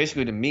 So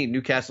basically, to me,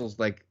 Newcastle's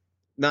like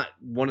not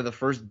one of the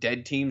first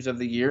dead teams of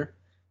the year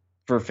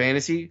for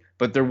fantasy,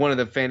 but they're one of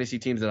the fantasy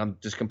teams that I'm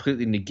just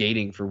completely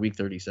negating for week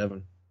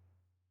 37.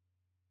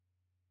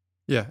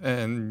 Yeah,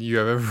 and you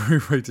have every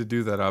right to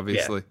do that,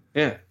 obviously.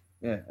 Yeah.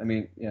 I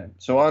mean, yeah.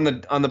 So on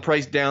the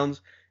price downs,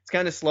 it's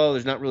kind of slow.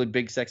 There's not really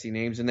big, sexy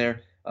names in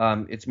there.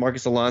 It's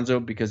Marcus Alonso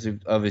because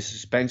of his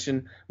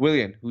suspension.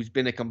 Willian, who's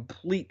been a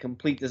complete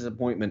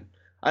disappointment.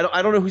 I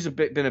don't know who's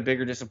been a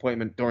bigger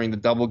disappointment during the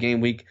double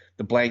game week,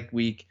 the blank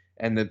week,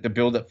 and the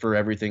build up for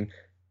everything.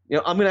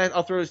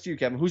 I'll throw this to you,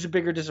 Kevin. Who's a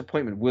bigger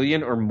disappointment,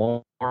 Willian or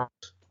Mahrez?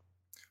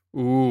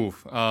 Ooh,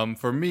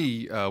 for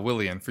me,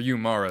 Willian. For you,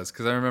 Mahrez,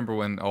 because I remember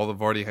when all the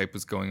Vardy hype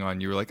was going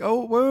on, you were like,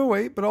 "Oh,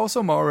 wait, but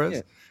also Mahrez."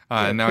 Yeah.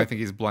 And now I think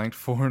he's blanked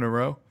 4 in a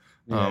row,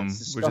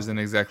 which isn't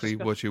exactly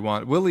what you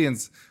want.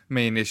 Willian's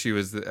main issue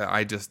is that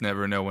I just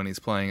never know when he's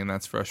playing, and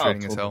that's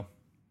frustrating as hell.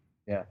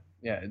 Yeah.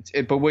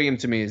 But Willian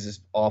to me is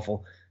just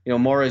awful.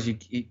 Mahrez,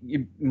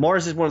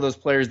 Mahrez is one of those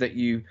players that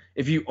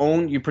if you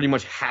own, you pretty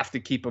much have to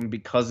keep him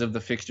because of the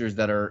fixtures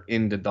that are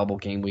in the double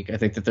game week. I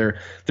think that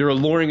they're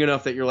alluring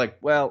enough that you're like,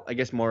 well, I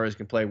guess Mahrez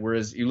can play.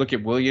 Whereas you look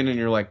at Willian and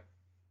you're like,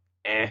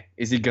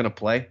 is he gonna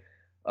play?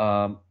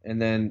 And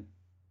then,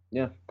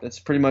 yeah, that's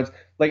pretty much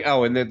like,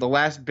 and the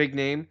last big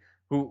name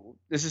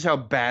this is how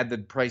bad the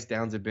price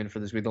downs have been for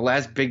this week. The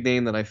last big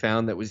name that I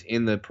found that was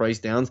in the price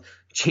downs,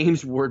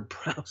 James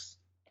Ward-Prowse.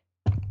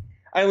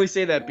 I only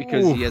say that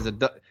because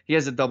he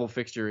has a double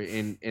fixture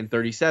in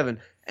 37,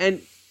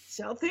 and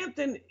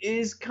Southampton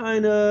is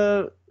kind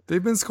of,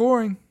 they've been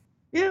scoring.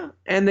 Yeah,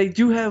 and they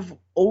do have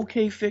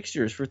okay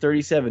fixtures for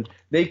 37.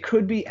 They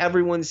could be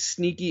everyone's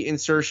sneaky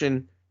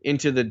insertion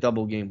into the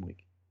double game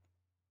week.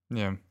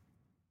 Yeah.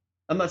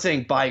 I'm not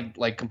saying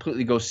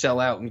completely go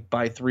sell out and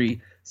buy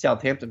 3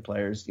 Southampton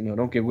players.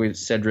 Don't give away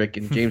Cedric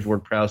and James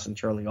Ward-Prowse and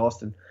Charlie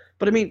Austin.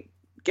 But I mean,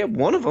 get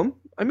one of them.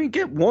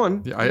 Get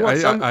one. Yeah,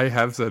 I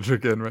have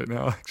Cedric in right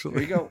now, actually.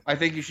 There you go. I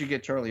think you should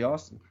get Charlie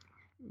Austin.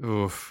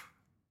 Oof.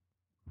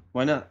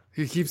 Why not?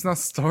 He keeps not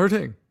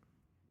starting.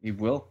 He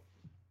will.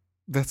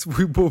 That's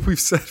what we've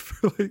said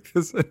for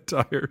this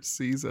entire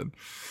season.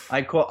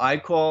 I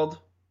called,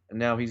 and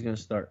now he's going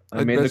to start.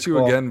 I bet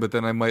you again, but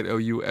then I might owe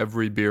you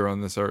every beer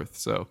on this earth.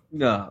 So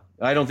no,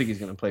 I don't think he's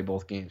going to play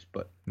both games.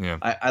 But yeah,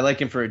 I like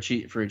him for a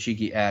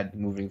cheeky ad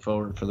moving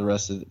forward for the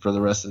rest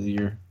of the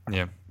year.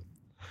 Yeah,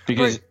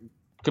 because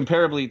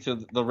comparably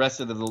to the rest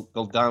of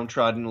the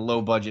downtrodden,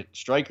 low budget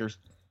strikers,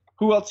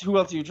 who else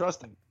are you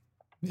trusting?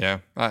 Yeah,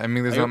 I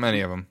mean, there's not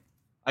many of them.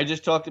 I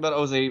just talked about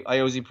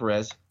Ayoze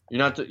Perez. You're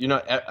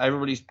not.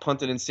 Everybody's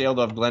punted and sailed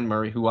off Glenn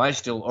Murray, who I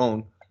still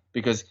own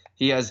because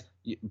he has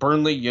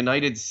Burnley,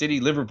 United, City,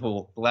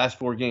 Liverpool the last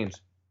 4 games.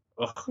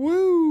 Ugh.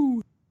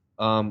 Woo.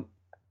 I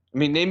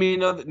mean, name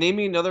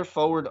me another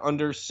forward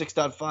under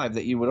 6.5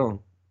 that you would own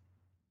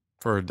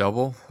for a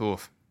double.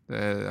 Oof. I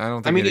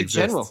don't think. I mean, it in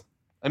general.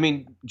 I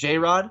mean,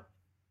 J-Rod.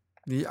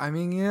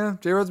 Yeah,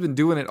 J-Rod's been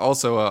doing it.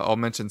 Also, I'll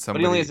mention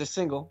somebody. But he only has a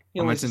single.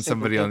 I'll mention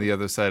somebody on the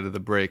other side of the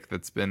break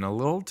that's been a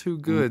little too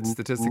good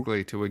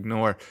statistically to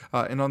ignore.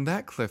 And on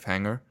that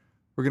cliffhanger,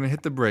 we're going to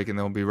hit the break, and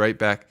then we'll be right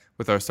back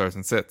with our starts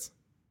and sits.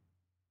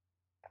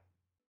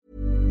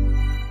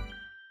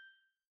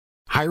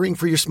 Hiring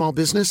for your small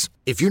business?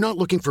 If you're not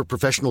looking for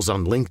professionals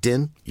on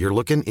LinkedIn, you're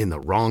looking in the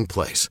wrong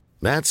place.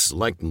 That's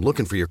like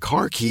looking for your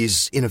car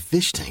keys in a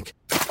fish tank.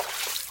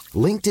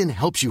 LinkedIn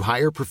helps you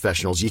hire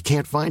professionals you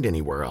can't find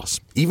anywhere else,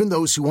 even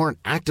those who aren't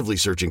actively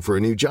searching for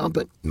a new job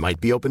but might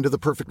be open to the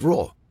perfect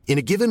role. In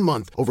a given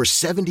month, over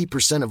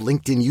 70% of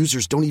LinkedIn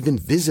users don't even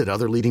visit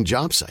other leading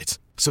job sites.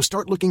 So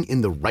start looking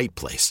in the right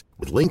place.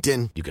 With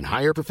LinkedIn, you can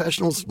hire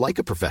professionals like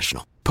a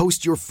professional.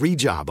 Post your free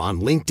job on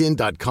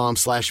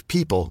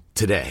linkedin.com/people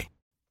today.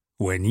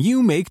 When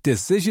you make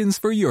decisions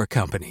for your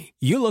company,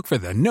 you look for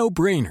the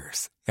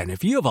no-brainers. And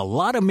if you have a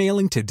lot of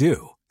mailing to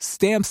do,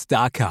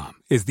 Stamps.com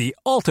is the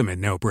ultimate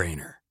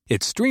no-brainer.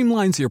 It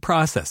streamlines your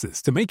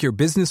processes to make your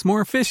business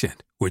more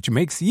efficient, which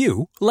makes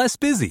you less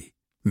busy.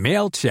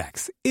 Mail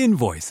checks,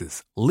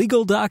 invoices,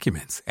 legal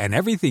documents, and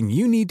everything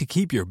you need to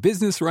keep your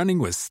business running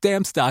with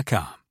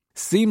Stamps.com.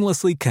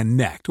 Seamlessly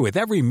connect with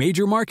every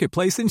major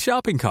marketplace and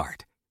shopping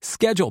cart.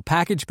 Schedule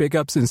package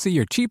pickups and see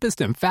your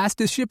cheapest and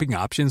fastest shipping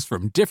options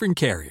from different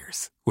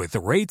carriers, with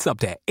rates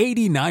up to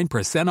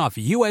 89% off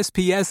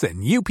USPS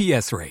and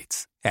UPS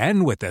rates.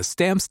 And with the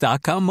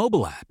Stamps.com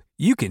mobile app,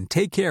 you can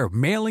take care of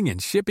mailing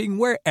and shipping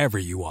wherever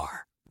you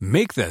are.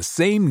 Make the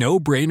same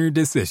no-brainer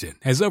decision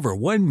as over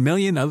 1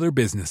 million other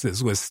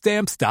businesses with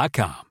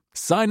Stamps.com.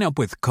 Sign up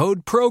with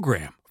code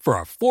PROGRAM for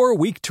a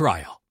 4-week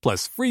trial,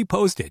 plus free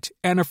postage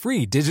and a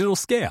free digital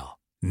scale.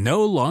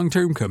 No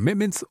long-term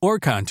commitments or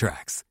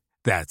contracts.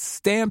 That's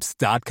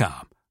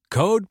Stamps.com.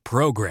 Code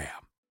PROGRAM.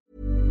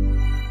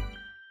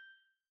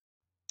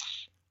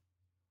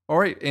 All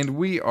right, and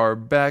we are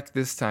back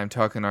this time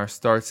talking our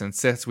starts and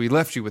sets. We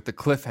left you with the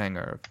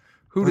cliffhanger of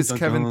who does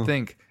Kevin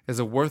think is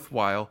a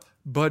worthwhile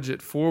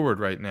budget forward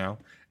right now.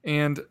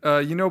 And,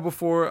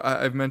 before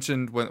I've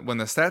mentioned when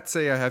the stats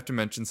say I have to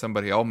mention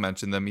somebody, I'll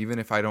mention them, even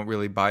if I don't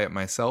really buy it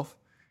myself.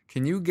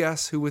 Can you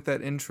guess who with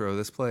that intro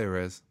this player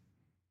is?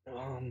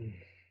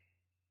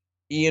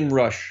 Ian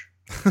Rush.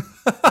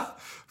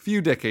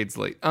 Few decades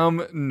late.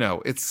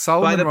 No, it's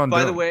Solomon Rondon.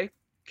 By the way,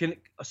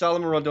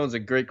 Solomon Rondon's a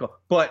great call.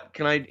 But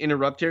can I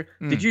interrupt here?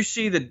 Did you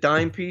see the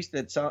dime piece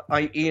that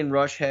Ian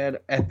Rush had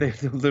at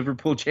the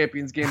Liverpool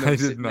Champions game? I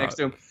did not. Next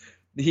to him?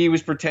 He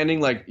was pretending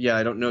like, yeah,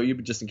 I don't know you,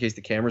 but just in case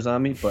the camera's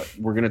on me. But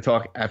we're going to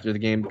talk after the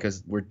game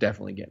because we're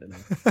definitely getting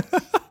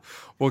it.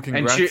 Well,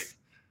 congrats.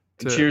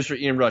 And cheers for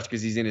Ian Rush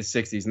because he's in his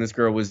 60s. And this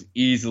girl was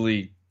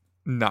easily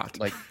not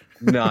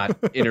in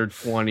her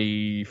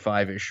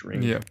 25-ish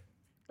range. Yeah.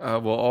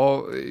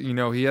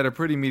 He had a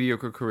pretty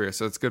mediocre career,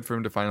 so it's good for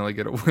him to finally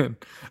get a win.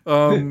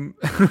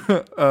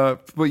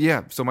 But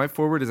yeah, so my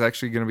forward is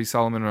actually going to be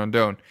Solomon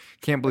Rondon.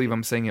 Can't believe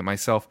I'm saying it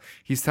myself.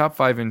 He's top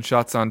 5 in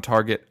shots on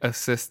target,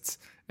 assists,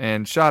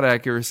 and shot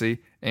accuracy,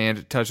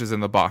 and touches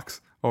in the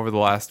box over the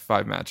last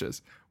 5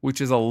 matches,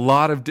 which is a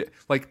lot of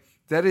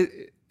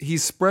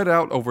he's spread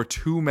out over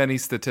too many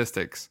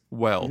statistics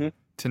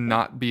to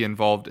not be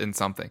involved in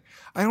something.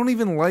 I don't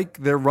even like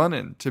their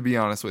run-in, to be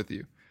honest with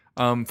you.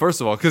 First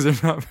of all, because they're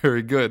not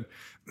very good.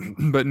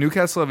 But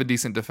Newcastle have a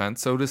decent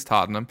defense, so does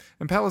Tottenham.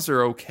 And Palace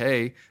are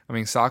okay. I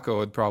mean, Sacco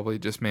would probably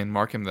just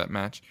man-mark him that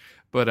match.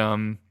 But,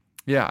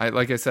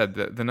 like I said,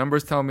 the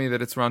numbers tell me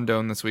that it's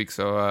Rondon this week,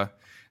 so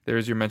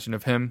there's your mention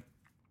of him.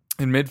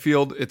 In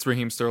midfield, it's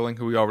Raheem Sterling,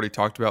 who we already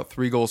talked about.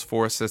 3 goals,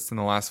 4 assists in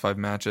the last 5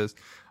 matches.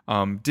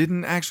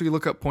 Didn't actually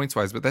look up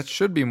points-wise, but that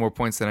should be more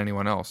points than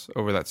anyone else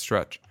over that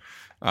stretch.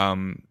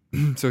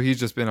 So he's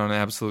just been on an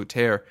absolute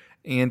tear.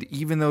 And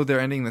even though they're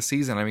ending the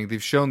season, I mean,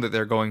 they've shown that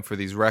they're going for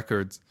these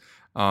records.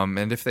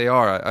 And if they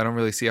are, I don't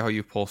really see how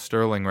you pull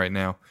Sterling right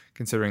now,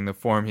 considering the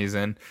form he's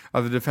in.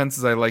 The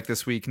defenses I like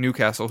this week,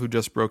 Newcastle, who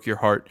just broke your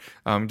heart,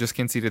 just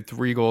conceded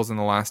 3 goals in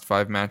the last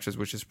 5 matches,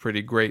 which is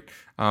pretty great.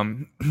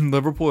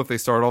 Liverpool, if they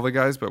start all the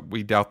guys, but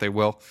we doubt they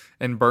will.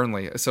 And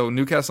Burnley. So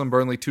Newcastle and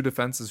Burnley, 2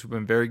 defenses who've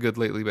been very good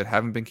lately, but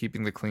haven't been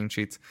keeping the clean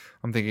sheets.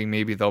 I'm thinking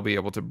maybe they'll be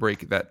able to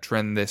break that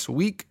trend this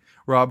week.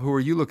 Rob, who are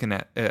you looking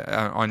at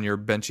on your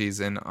benchies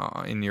and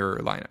in your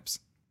lineups?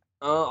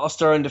 I'll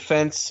start in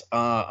defense.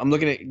 I'm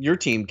looking at your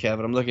team,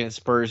 Kevin. I'm looking at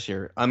Spurs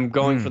here. I'm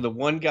going for the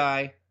one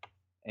guy,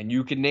 and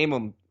you can name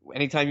him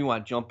anytime you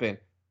want. Jump in.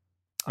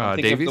 I'm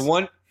thinking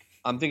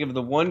of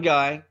the one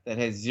guy that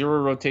has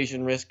 0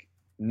 rotation risk,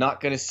 not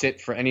going to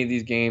sit for any of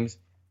these games.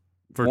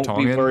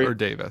 Vertonghen or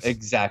Davis?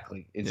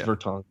 Exactly. It's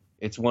Vertonghen.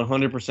 It's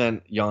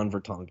 100% Jan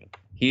Vertonghen.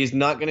 He is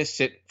not going to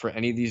sit for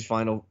any of these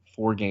final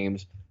 4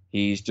 games.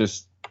 He's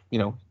just,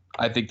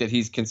 I think that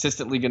he's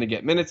consistently going to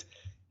get minutes.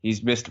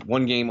 He's missed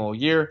 1 game all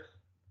year.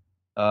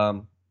 He's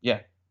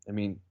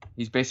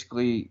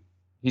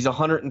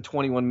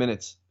 121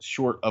 minutes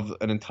short of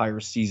an entire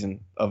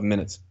season of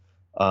minutes,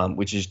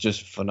 which is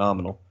just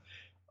phenomenal.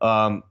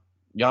 Jan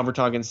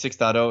Vertonghen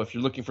 6.0. If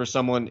you're looking for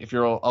someone, if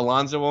you're a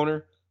Alonso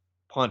owner,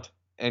 punt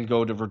and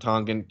go to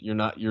Vertonghen.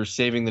 You're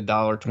saving the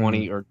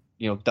 $1.20 or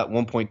that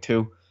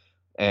 1.2,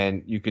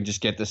 and you can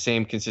just get the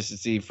same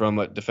consistency from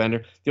a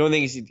defender. The only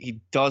thing is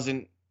he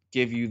doesn't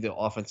give you the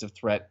offensive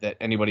threat that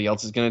anybody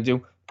else is going to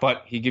do,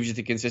 but he gives you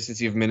the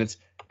consistency of minutes.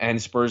 And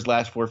Spurs'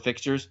 last 4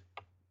 fixtures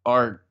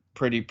are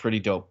pretty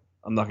dope.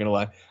 I'm not going to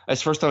lie.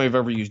 That's the first time I've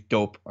ever used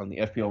dope on the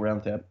FPL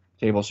round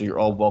table, so you're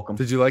all welcome.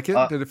 Did you like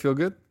it? Did it feel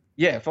good?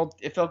 Yeah, it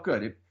felt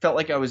good. It felt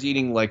like I was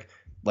eating like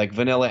like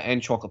vanilla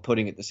and chocolate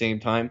pudding at the same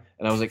time.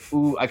 And I was like,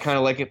 ooh, I kind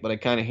of like it, but I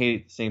kind of hate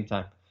it at the same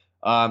time.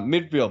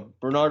 Midfield,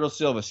 Bernardo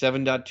Silva,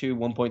 7.2,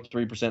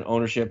 1.3%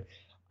 ownership.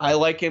 I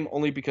like him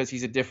only because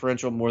he's a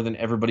differential more than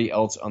everybody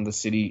else on the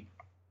City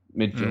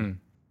midfield.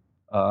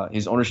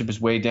 His ownership is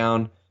way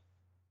down.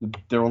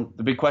 The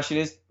big question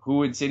is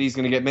who in City is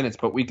going to get minutes,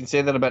 but we can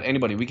say that about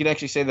anybody. We can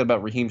actually say that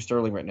about Raheem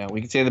Sterling right now.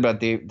 We can say that about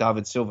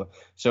David Silva.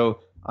 So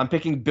I'm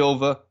picking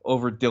Bilva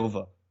over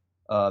Dilva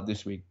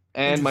this week.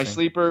 And my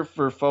sleeper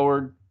for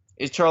forward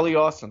is Charlie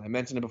Austin. I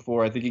mentioned it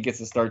before. I think he gets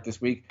to start this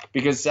week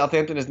because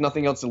Southampton has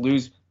nothing else to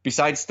lose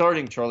besides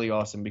starting Charlie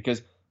Austin,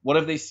 because what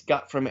have they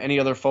got from any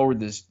other forward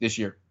this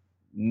year?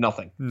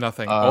 Nothing.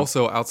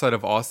 Also, outside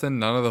of Austin,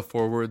 none of the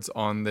forwards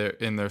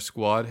in their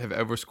squad have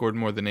ever scored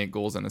more than 8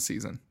 goals in a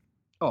season.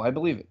 Oh, I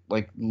believe it.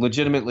 Like,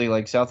 legitimately,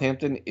 like,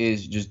 Southampton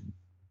is just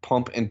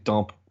pump and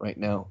dump right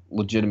now.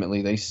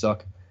 Legitimately, they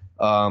suck.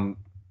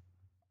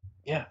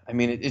 Yeah, I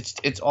mean,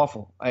 it's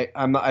awful.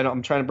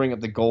 I'm trying to bring up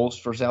the goals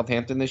for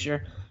Southampton this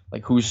year,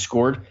 like who's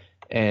scored,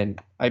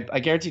 and I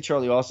guarantee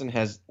Charlie Austin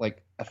has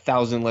like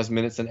 1,000 less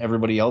minutes than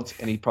everybody else,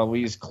 and he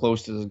probably is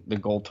close to the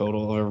goal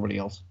total of everybody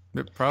else.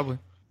 Probably.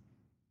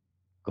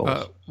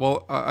 Goals.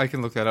 Well, I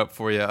can look that up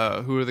for you.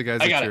 Who are the guys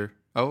that you're...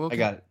 Oh, okay. I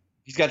got it.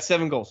 He's got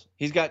 7 goals.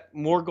 He's got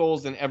more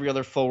goals than every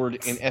other forward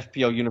in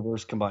FPL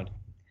universe combined.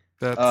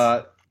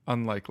 That's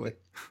unlikely.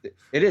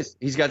 It is.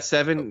 He's got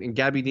 7, and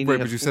Gabbiadini. Right,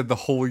 but you said the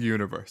whole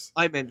universe.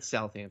 I meant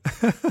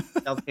Southampton.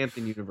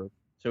 Southampton universe.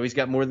 So he's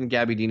got more than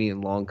Gabbiadini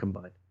and Long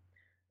combined.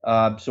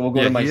 So we'll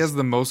go to my... he has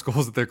the most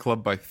goals at their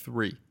club by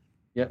 3.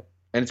 Yeah,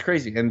 and it's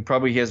crazy. And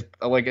probably he has,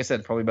 like I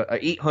said, probably about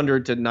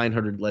 800 to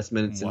 900 less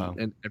minutes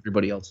than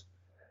everybody else.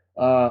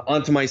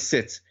 Onto my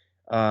sits.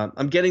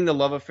 I'm getting the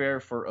love affair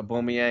for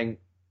Aubameyang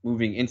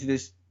moving into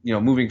this,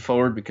 moving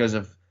forward because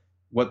of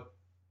what,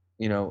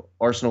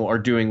 Arsenal are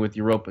doing with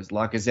Europas.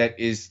 Lacazette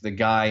is the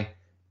guy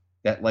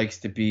that likes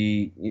to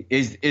be,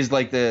 is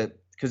like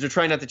because they're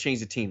trying not to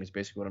change the team is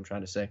basically what I'm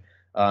trying to say.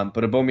 But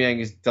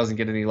Aubameyang doesn't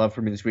get any love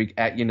from me this week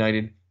at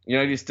United.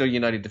 United is still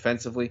United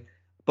defensively,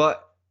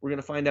 but we're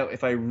going to find out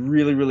if I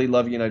really, really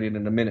love United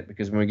in a minute,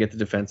 because when we get to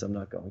defense, I'm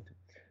not going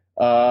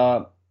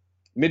to.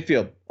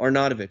 Midfield,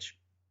 Arnautovic.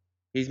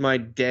 He's my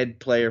dead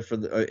player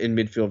in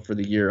midfield for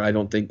the year. I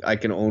don't think I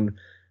can own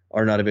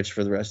Arnautovic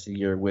for the rest of the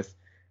year with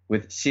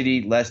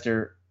City,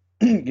 Leicester,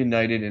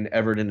 United, and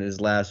Everton in his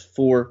last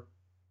 4.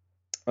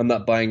 I'm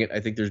not buying it.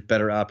 I think there's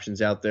better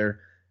options out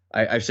there.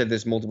 I've said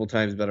this multiple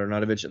times about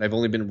Arnautovic, and I've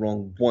only been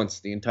wrong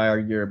once the entire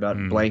year about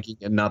blanking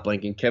and not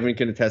blanking. Kevin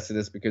can attest to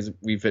this because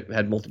we've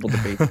had multiple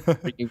debates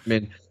bringing him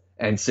in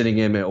and sitting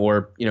him,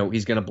 or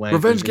he's going to blank.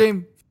 Revenge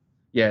game.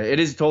 Yeah, it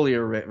is totally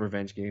a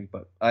revenge game,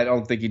 but I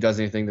don't think he does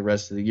anything the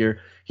rest of the year.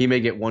 He may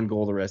get 1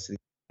 goal the rest of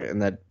the year,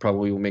 and that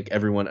probably will make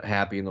everyone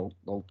happy, and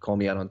they'll call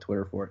me out on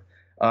Twitter for it.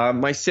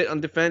 My sit on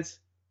defense,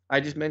 I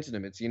just mentioned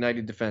him. It's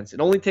United defense.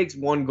 It only takes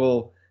 1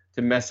 goal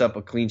to mess up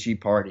a clean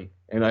sheet party,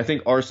 and I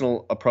think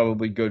Arsenal are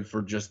probably good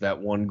for just that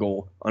 1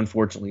 goal,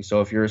 unfortunately.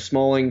 So if you're a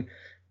Smalling,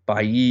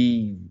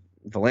 Bailly,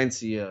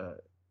 Valencia,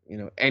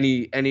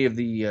 any of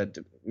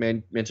the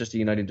Manchester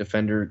United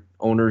defender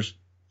owners,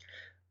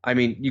 I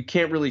mean, you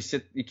can't really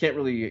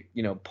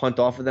punt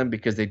off of them,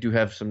 because they do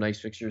have some nice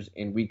fixtures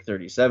in week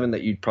 37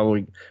 that you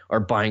probably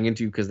are buying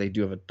into because they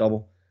do have a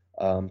double.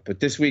 But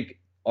this week,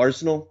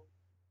 Arsenal,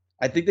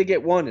 I think they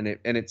get 1,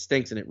 and it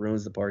stinks and it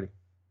ruins the party.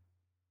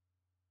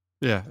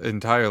 Yeah,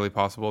 entirely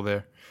possible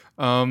there.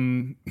 For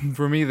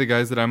me, the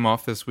guys that I'm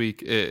off this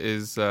week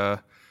is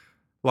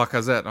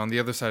Lacazette on the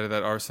other side of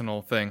that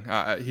Arsenal thing.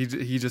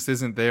 He just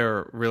isn't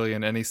there really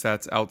in any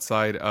stats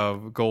outside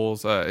of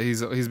goals.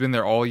 He's been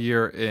there all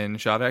year in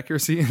shot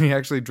accuracy, and he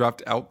actually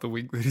dropped out the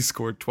week that he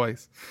scored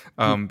twice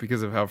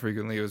because of how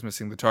frequently he was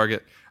missing the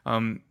target.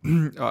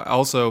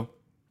 Also,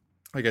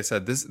 like I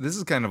said, this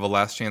is kind of a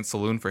last chance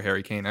saloon for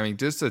Harry Kane. I mean,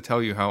 just to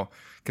tell you how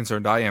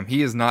concerned I am,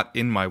 he is not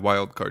in my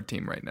wild card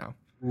team right now.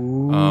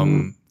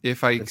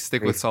 If I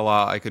stick with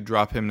Salah, I could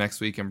drop him next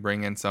week and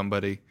bring in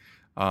somebody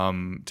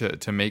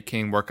to make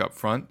Kane work up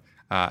front.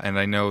 And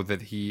I know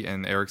that he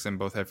and Eriksen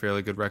both have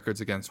fairly good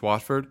records against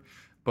Watford,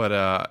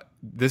 but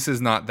this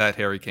is not that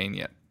Harry Kane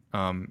yet.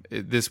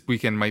 This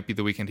weekend might be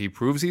the weekend he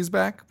proves he's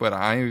back, but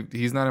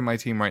he's not in my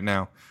team right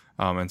now.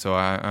 And so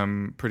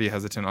I'm pretty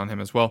hesitant on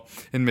him as well.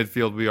 In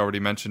midfield, we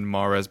already mentioned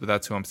Mahrez, but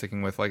that's who I'm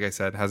sticking with. Like I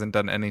said, hasn't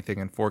done anything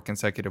in 4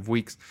 consecutive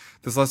weeks.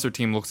 This Leicester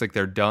team looks like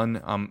they're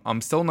done.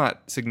 I'm still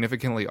not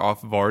significantly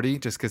off Vardy,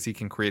 just because he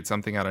can create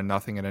something out of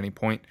nothing at any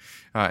point.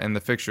 And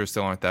the fixtures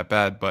still aren't that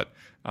bad, but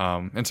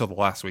until the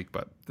last week,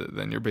 but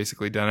then you're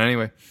basically done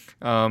anyway.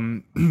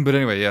 But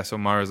anyway, yeah, so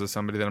Mahrez is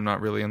somebody that I'm not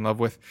really in love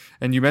with.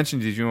 And you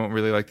mentioned you don't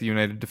really like the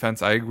United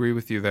defense. I agree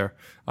with you there.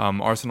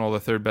 Arsenal, the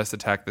 3rd best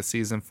attack this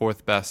season,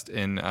 4th best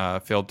in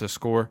failed to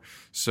score.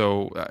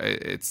 So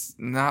it's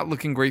not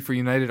looking great for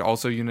United.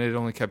 Also, United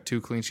only kept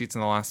 2 clean sheets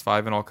in the last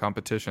 5 in all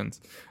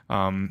competitions.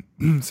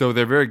 So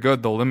they're very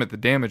good. They'll limit the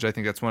damage. I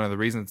think that's one of the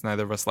reasons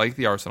neither of us like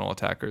the Arsenal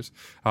attackers.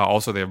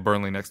 Also, they have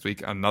Burnley next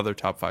week, another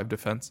top 5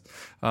 defense.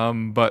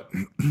 But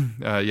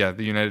yeah,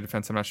 the United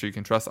defense, I'm not sure you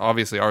can trust.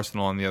 Obviously,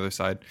 Arsenal on the other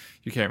side,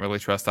 you can't really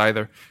trust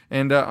either.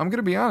 And I'm going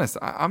to be honest,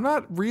 I'm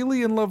not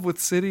really in love with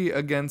City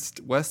against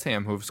West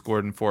Ham, who have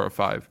scored in 4 or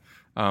 5.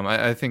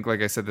 I think,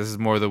 like I said, this is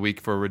more the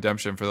week for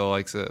redemption for the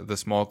likes of the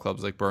small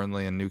clubs like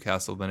Burnley and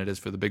Newcastle than it is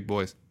for the big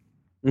boys.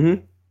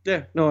 Mm-hmm.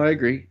 Yeah, no, I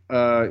agree.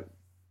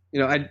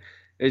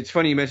 It's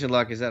funny you mentioned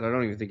Lacazette. I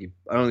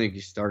don't think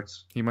he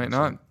starts. He might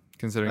not,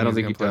 considering I don't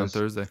he's think going he to play on does.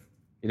 Thursday.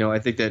 I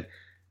think that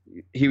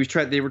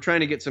they were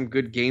trying to get some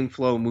good game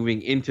flow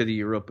moving into the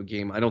Europa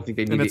game. I don't think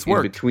they need it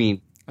in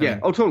between. Yeah,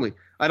 totally.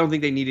 I don't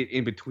think they need it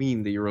in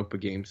between the Europa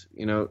games.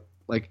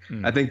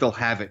 I think they'll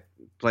have it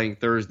playing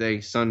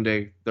Thursday,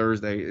 Sunday.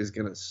 Thursday is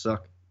gonna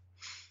suck.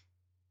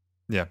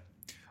 Yeah.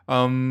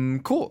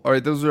 Cool. All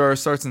right, those are our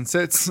starts and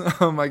sits.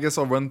 I guess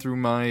I'll run through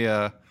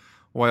my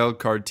wild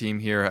card team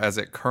here as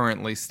it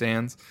currently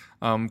stands.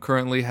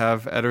 Currently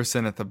have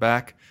Ederson at the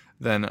back.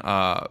 Then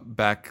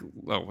back.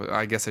 Well,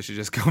 I guess I should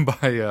just go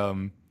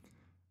by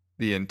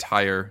the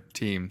entire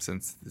team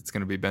since it's going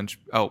to be bench.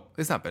 Oh,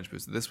 it's not bench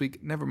boosted this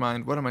week. Never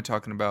mind. What am I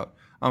talking about?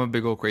 I'm a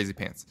big old crazy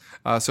pants.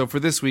 So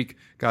for this week,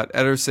 got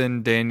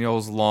Ederson,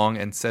 Daniels, Long,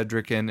 and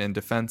Cedric in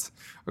defense.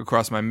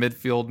 Across my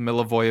midfield,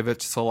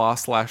 Milivojevic, Salah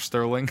 /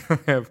 Sterling. I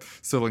have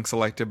Sterling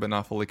selected but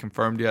not fully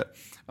confirmed yet.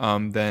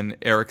 Then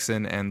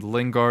Eriksen and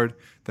Lingard.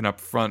 Then up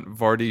front,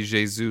 Vardy,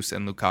 Jesus,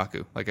 and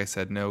Lukaku. Like I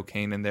said, no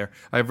Kane in there.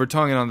 I have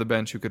Vertonghen on the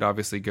bench who could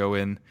obviously go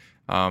in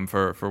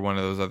for one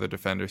of those other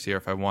defenders here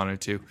if I wanted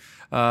to.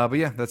 But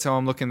yeah, that's how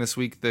I'm looking this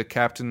week. The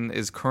captain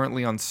is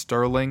currently on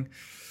Sterling,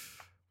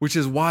 which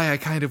is why I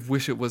kind of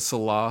wish it was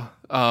Salah.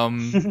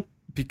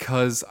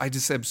 Because I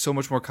just am so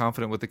much more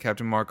confident with the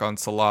captain mark on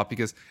Salah,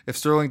 because if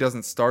Sterling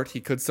doesn't start, he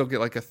could still get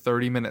like a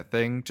 30-minute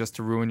thing just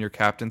to ruin your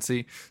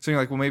captaincy. So you're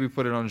like, well, maybe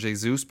put it on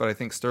Jesus, but I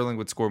think Sterling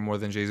would score more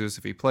than Jesus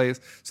if he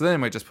plays. So then I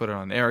might just put it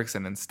on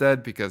Eriksen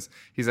instead, because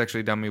he's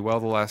actually done me well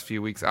the last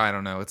few weeks. I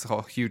don't know. It's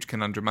a huge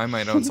conundrum. I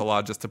might own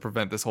Salah just to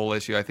prevent this whole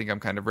issue. I think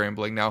I'm kind of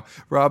rambling now.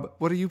 Rob,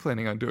 what are you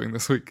planning on doing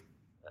this week?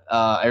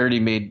 I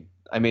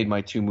made my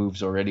 2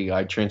 moves already.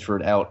 I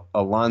transferred out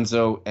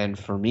Alonso and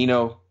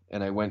Firmino,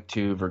 and I went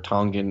to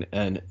Vertonghen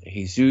and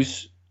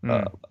Jesus.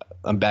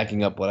 I'm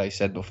backing up what I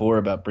said before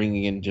about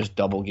bringing in just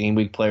double game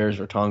week players.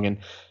 Vertonghen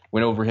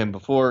went over him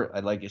before.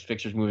 I like his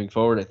fixtures moving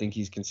forward. I think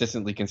he's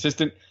consistently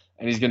consistent,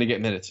 and he's going to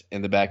get minutes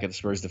in the back of the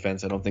Spurs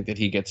defense. I don't think that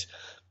he gets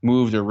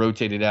moved or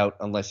rotated out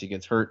unless he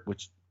gets hurt,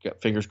 which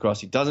fingers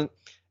crossed he doesn't.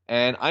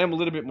 And I am a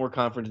little bit more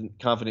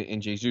confident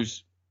in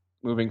Jesus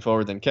moving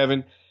forward than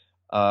Kevin.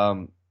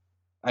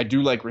 I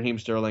do like Raheem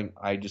Sterling.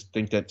 I just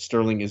think that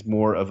Sterling is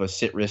more of a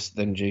sit risk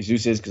than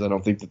Jesus is, because I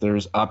don't think that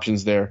there's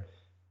options there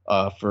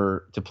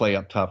to play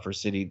up top for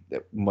City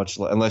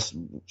unless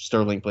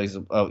Sterling plays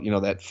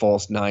that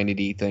false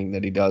 9-80 thing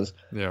that he does.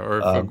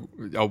 Yeah.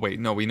 We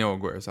know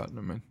Aguero's out.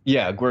 Never mind.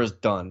 Yeah, Aguero's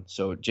done.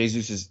 So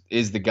Jesus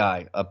is the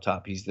guy up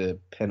top. He's the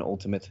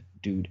penultimate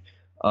dude.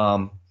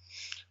 So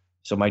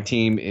my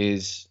team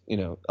is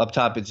up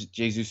top it's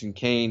Jesus and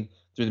Kane.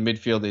 Through the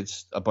midfield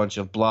it's a bunch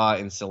of Blah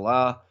and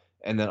Salah.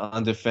 And then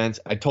on defense,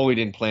 I totally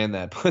didn't plan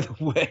that, by the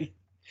way.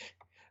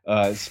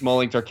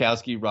 Smalling,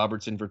 Tarkowski,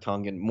 Robertson,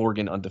 Vertonghen,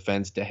 Morgan on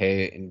defense, De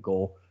Gea in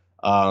goal.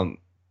 I'm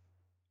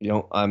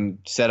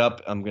set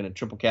up. I'm going to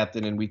triple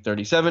captain in week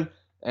 37,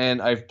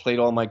 and I've played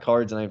all my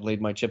cards and I've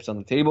laid my chips on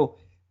the table.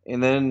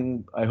 And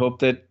then I hope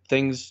that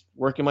things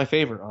work in my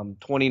favor. I'm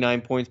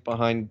 29 points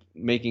behind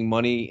making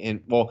money,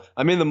 and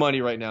I'm in the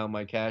money right now in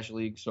my cash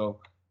league, so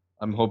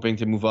I'm hoping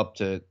to move up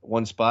to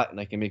 1 spot and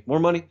I can make more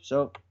money.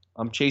 So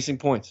I'm chasing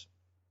points.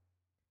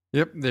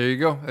 Yep, there you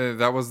go.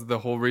 That was the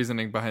whole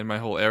reasoning behind my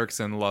whole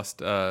Eriksen lust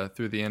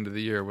through the end of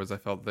the year, was I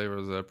felt there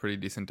was a pretty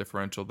decent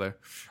differential there.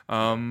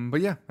 But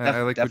yeah,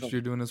 I like what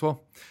you're doing as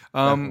well.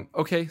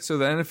 Okay, so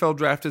the NFL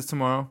draft is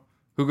tomorrow.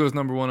 Who goes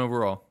number 1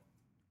 overall?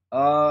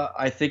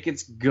 I think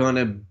it's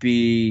gonna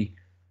be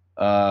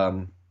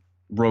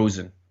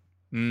Rosen.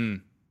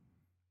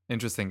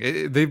 Interesting.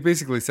 They've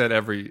basically said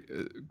every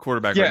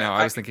quarterback right now.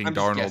 I was thinking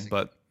Darnold,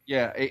 but...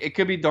 Yeah, it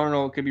could be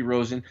Darnold, it could be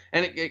Rosen.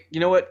 And you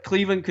know what?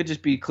 Cleveland could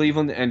just be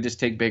Cleveland and just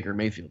take Baker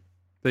Mayfield.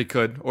 They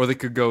could. Or they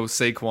could go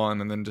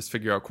Saquon and then just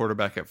figure out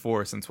quarterback at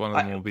 4, since one of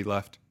them will be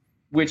left.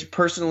 Which,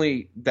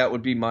 personally, that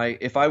would be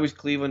if I was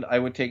Cleveland, I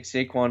would take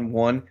Saquon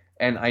 1,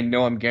 and I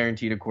know I'm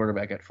guaranteed a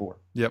quarterback at 4.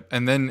 Yep,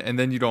 and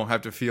then you don't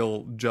have to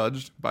feel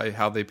judged by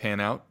how they pan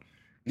out.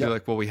 Yep. You're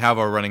like, well, we have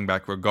our running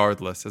back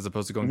regardless, as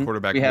opposed to going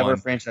quarterback 1. We have our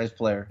franchise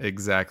player.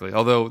 Exactly.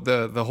 Although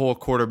the whole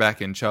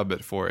quarterback in Chubb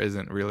at 4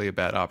 isn't really a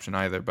bad option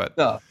either. But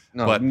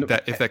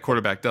if that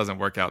quarterback doesn't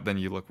work out, then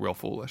you look real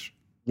foolish.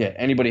 Yeah,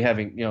 anybody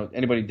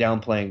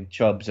downplaying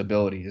Chubb's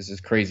ability is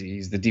crazy.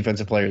 He's the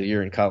defensive player of the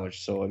year in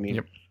college. So,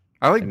 Yep.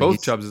 I like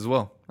both Chubbs as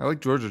well. I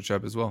like Georgia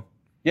Chubb as well.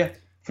 Yeah.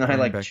 I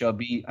like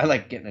chubby. I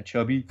like getting a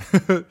chubby.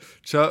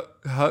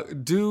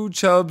 Do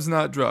chubs,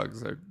 not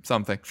drugs, or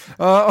something.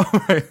 All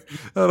right,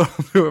 that'll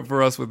do it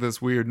for us with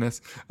this weirdness.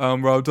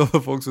 Rob, tell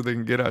the folks where they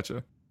can get at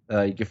you.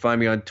 You can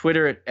find me on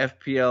Twitter at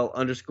FPL_MNOP.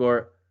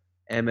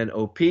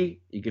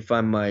 You can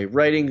find my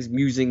writings,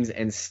 musings,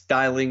 and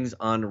stylings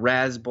on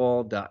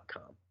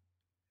Razzball.com.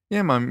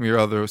 Yeah, I'm your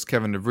other host,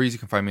 Kevin DeVries. You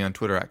can find me on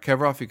Twitter at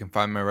Kevroff. You can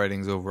find my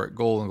writings over at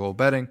Goal and Goal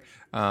Betting,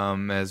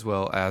 as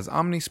well as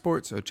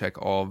Omnisport. So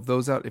check all of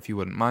those out if you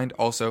wouldn't mind.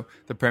 Also,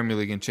 the Premier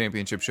League and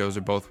Championship shows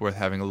are both worth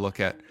having a look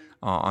at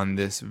on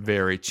this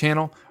very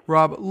channel.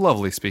 Rob,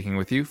 lovely speaking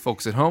with you.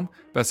 Folks at home,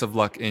 best of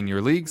luck in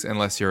your leagues,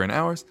 unless you're in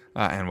ours,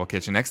 and we'll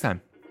catch you next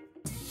time.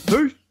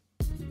 Peace.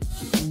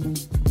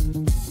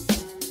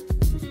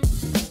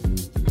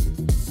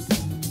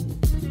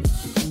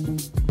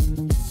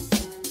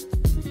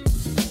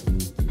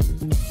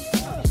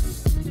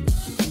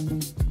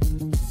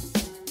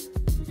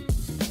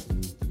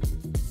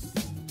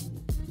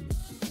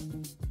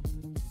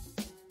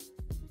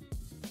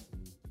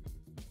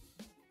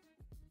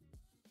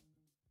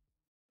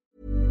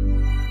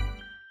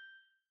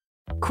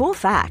 Cool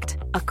fact,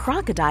 a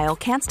crocodile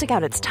can't stick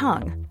out its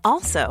tongue.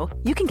 Also,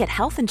 you can get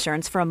health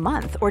insurance for a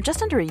month or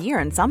just under a year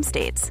in some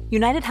states.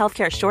 United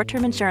Healthcare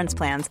short-term insurance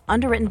plans,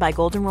 underwritten by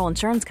Golden Rule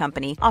Insurance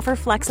Company, offer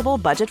flexible,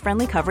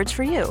 budget-friendly coverage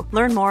for you.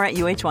 Learn more at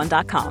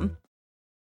uh1.com.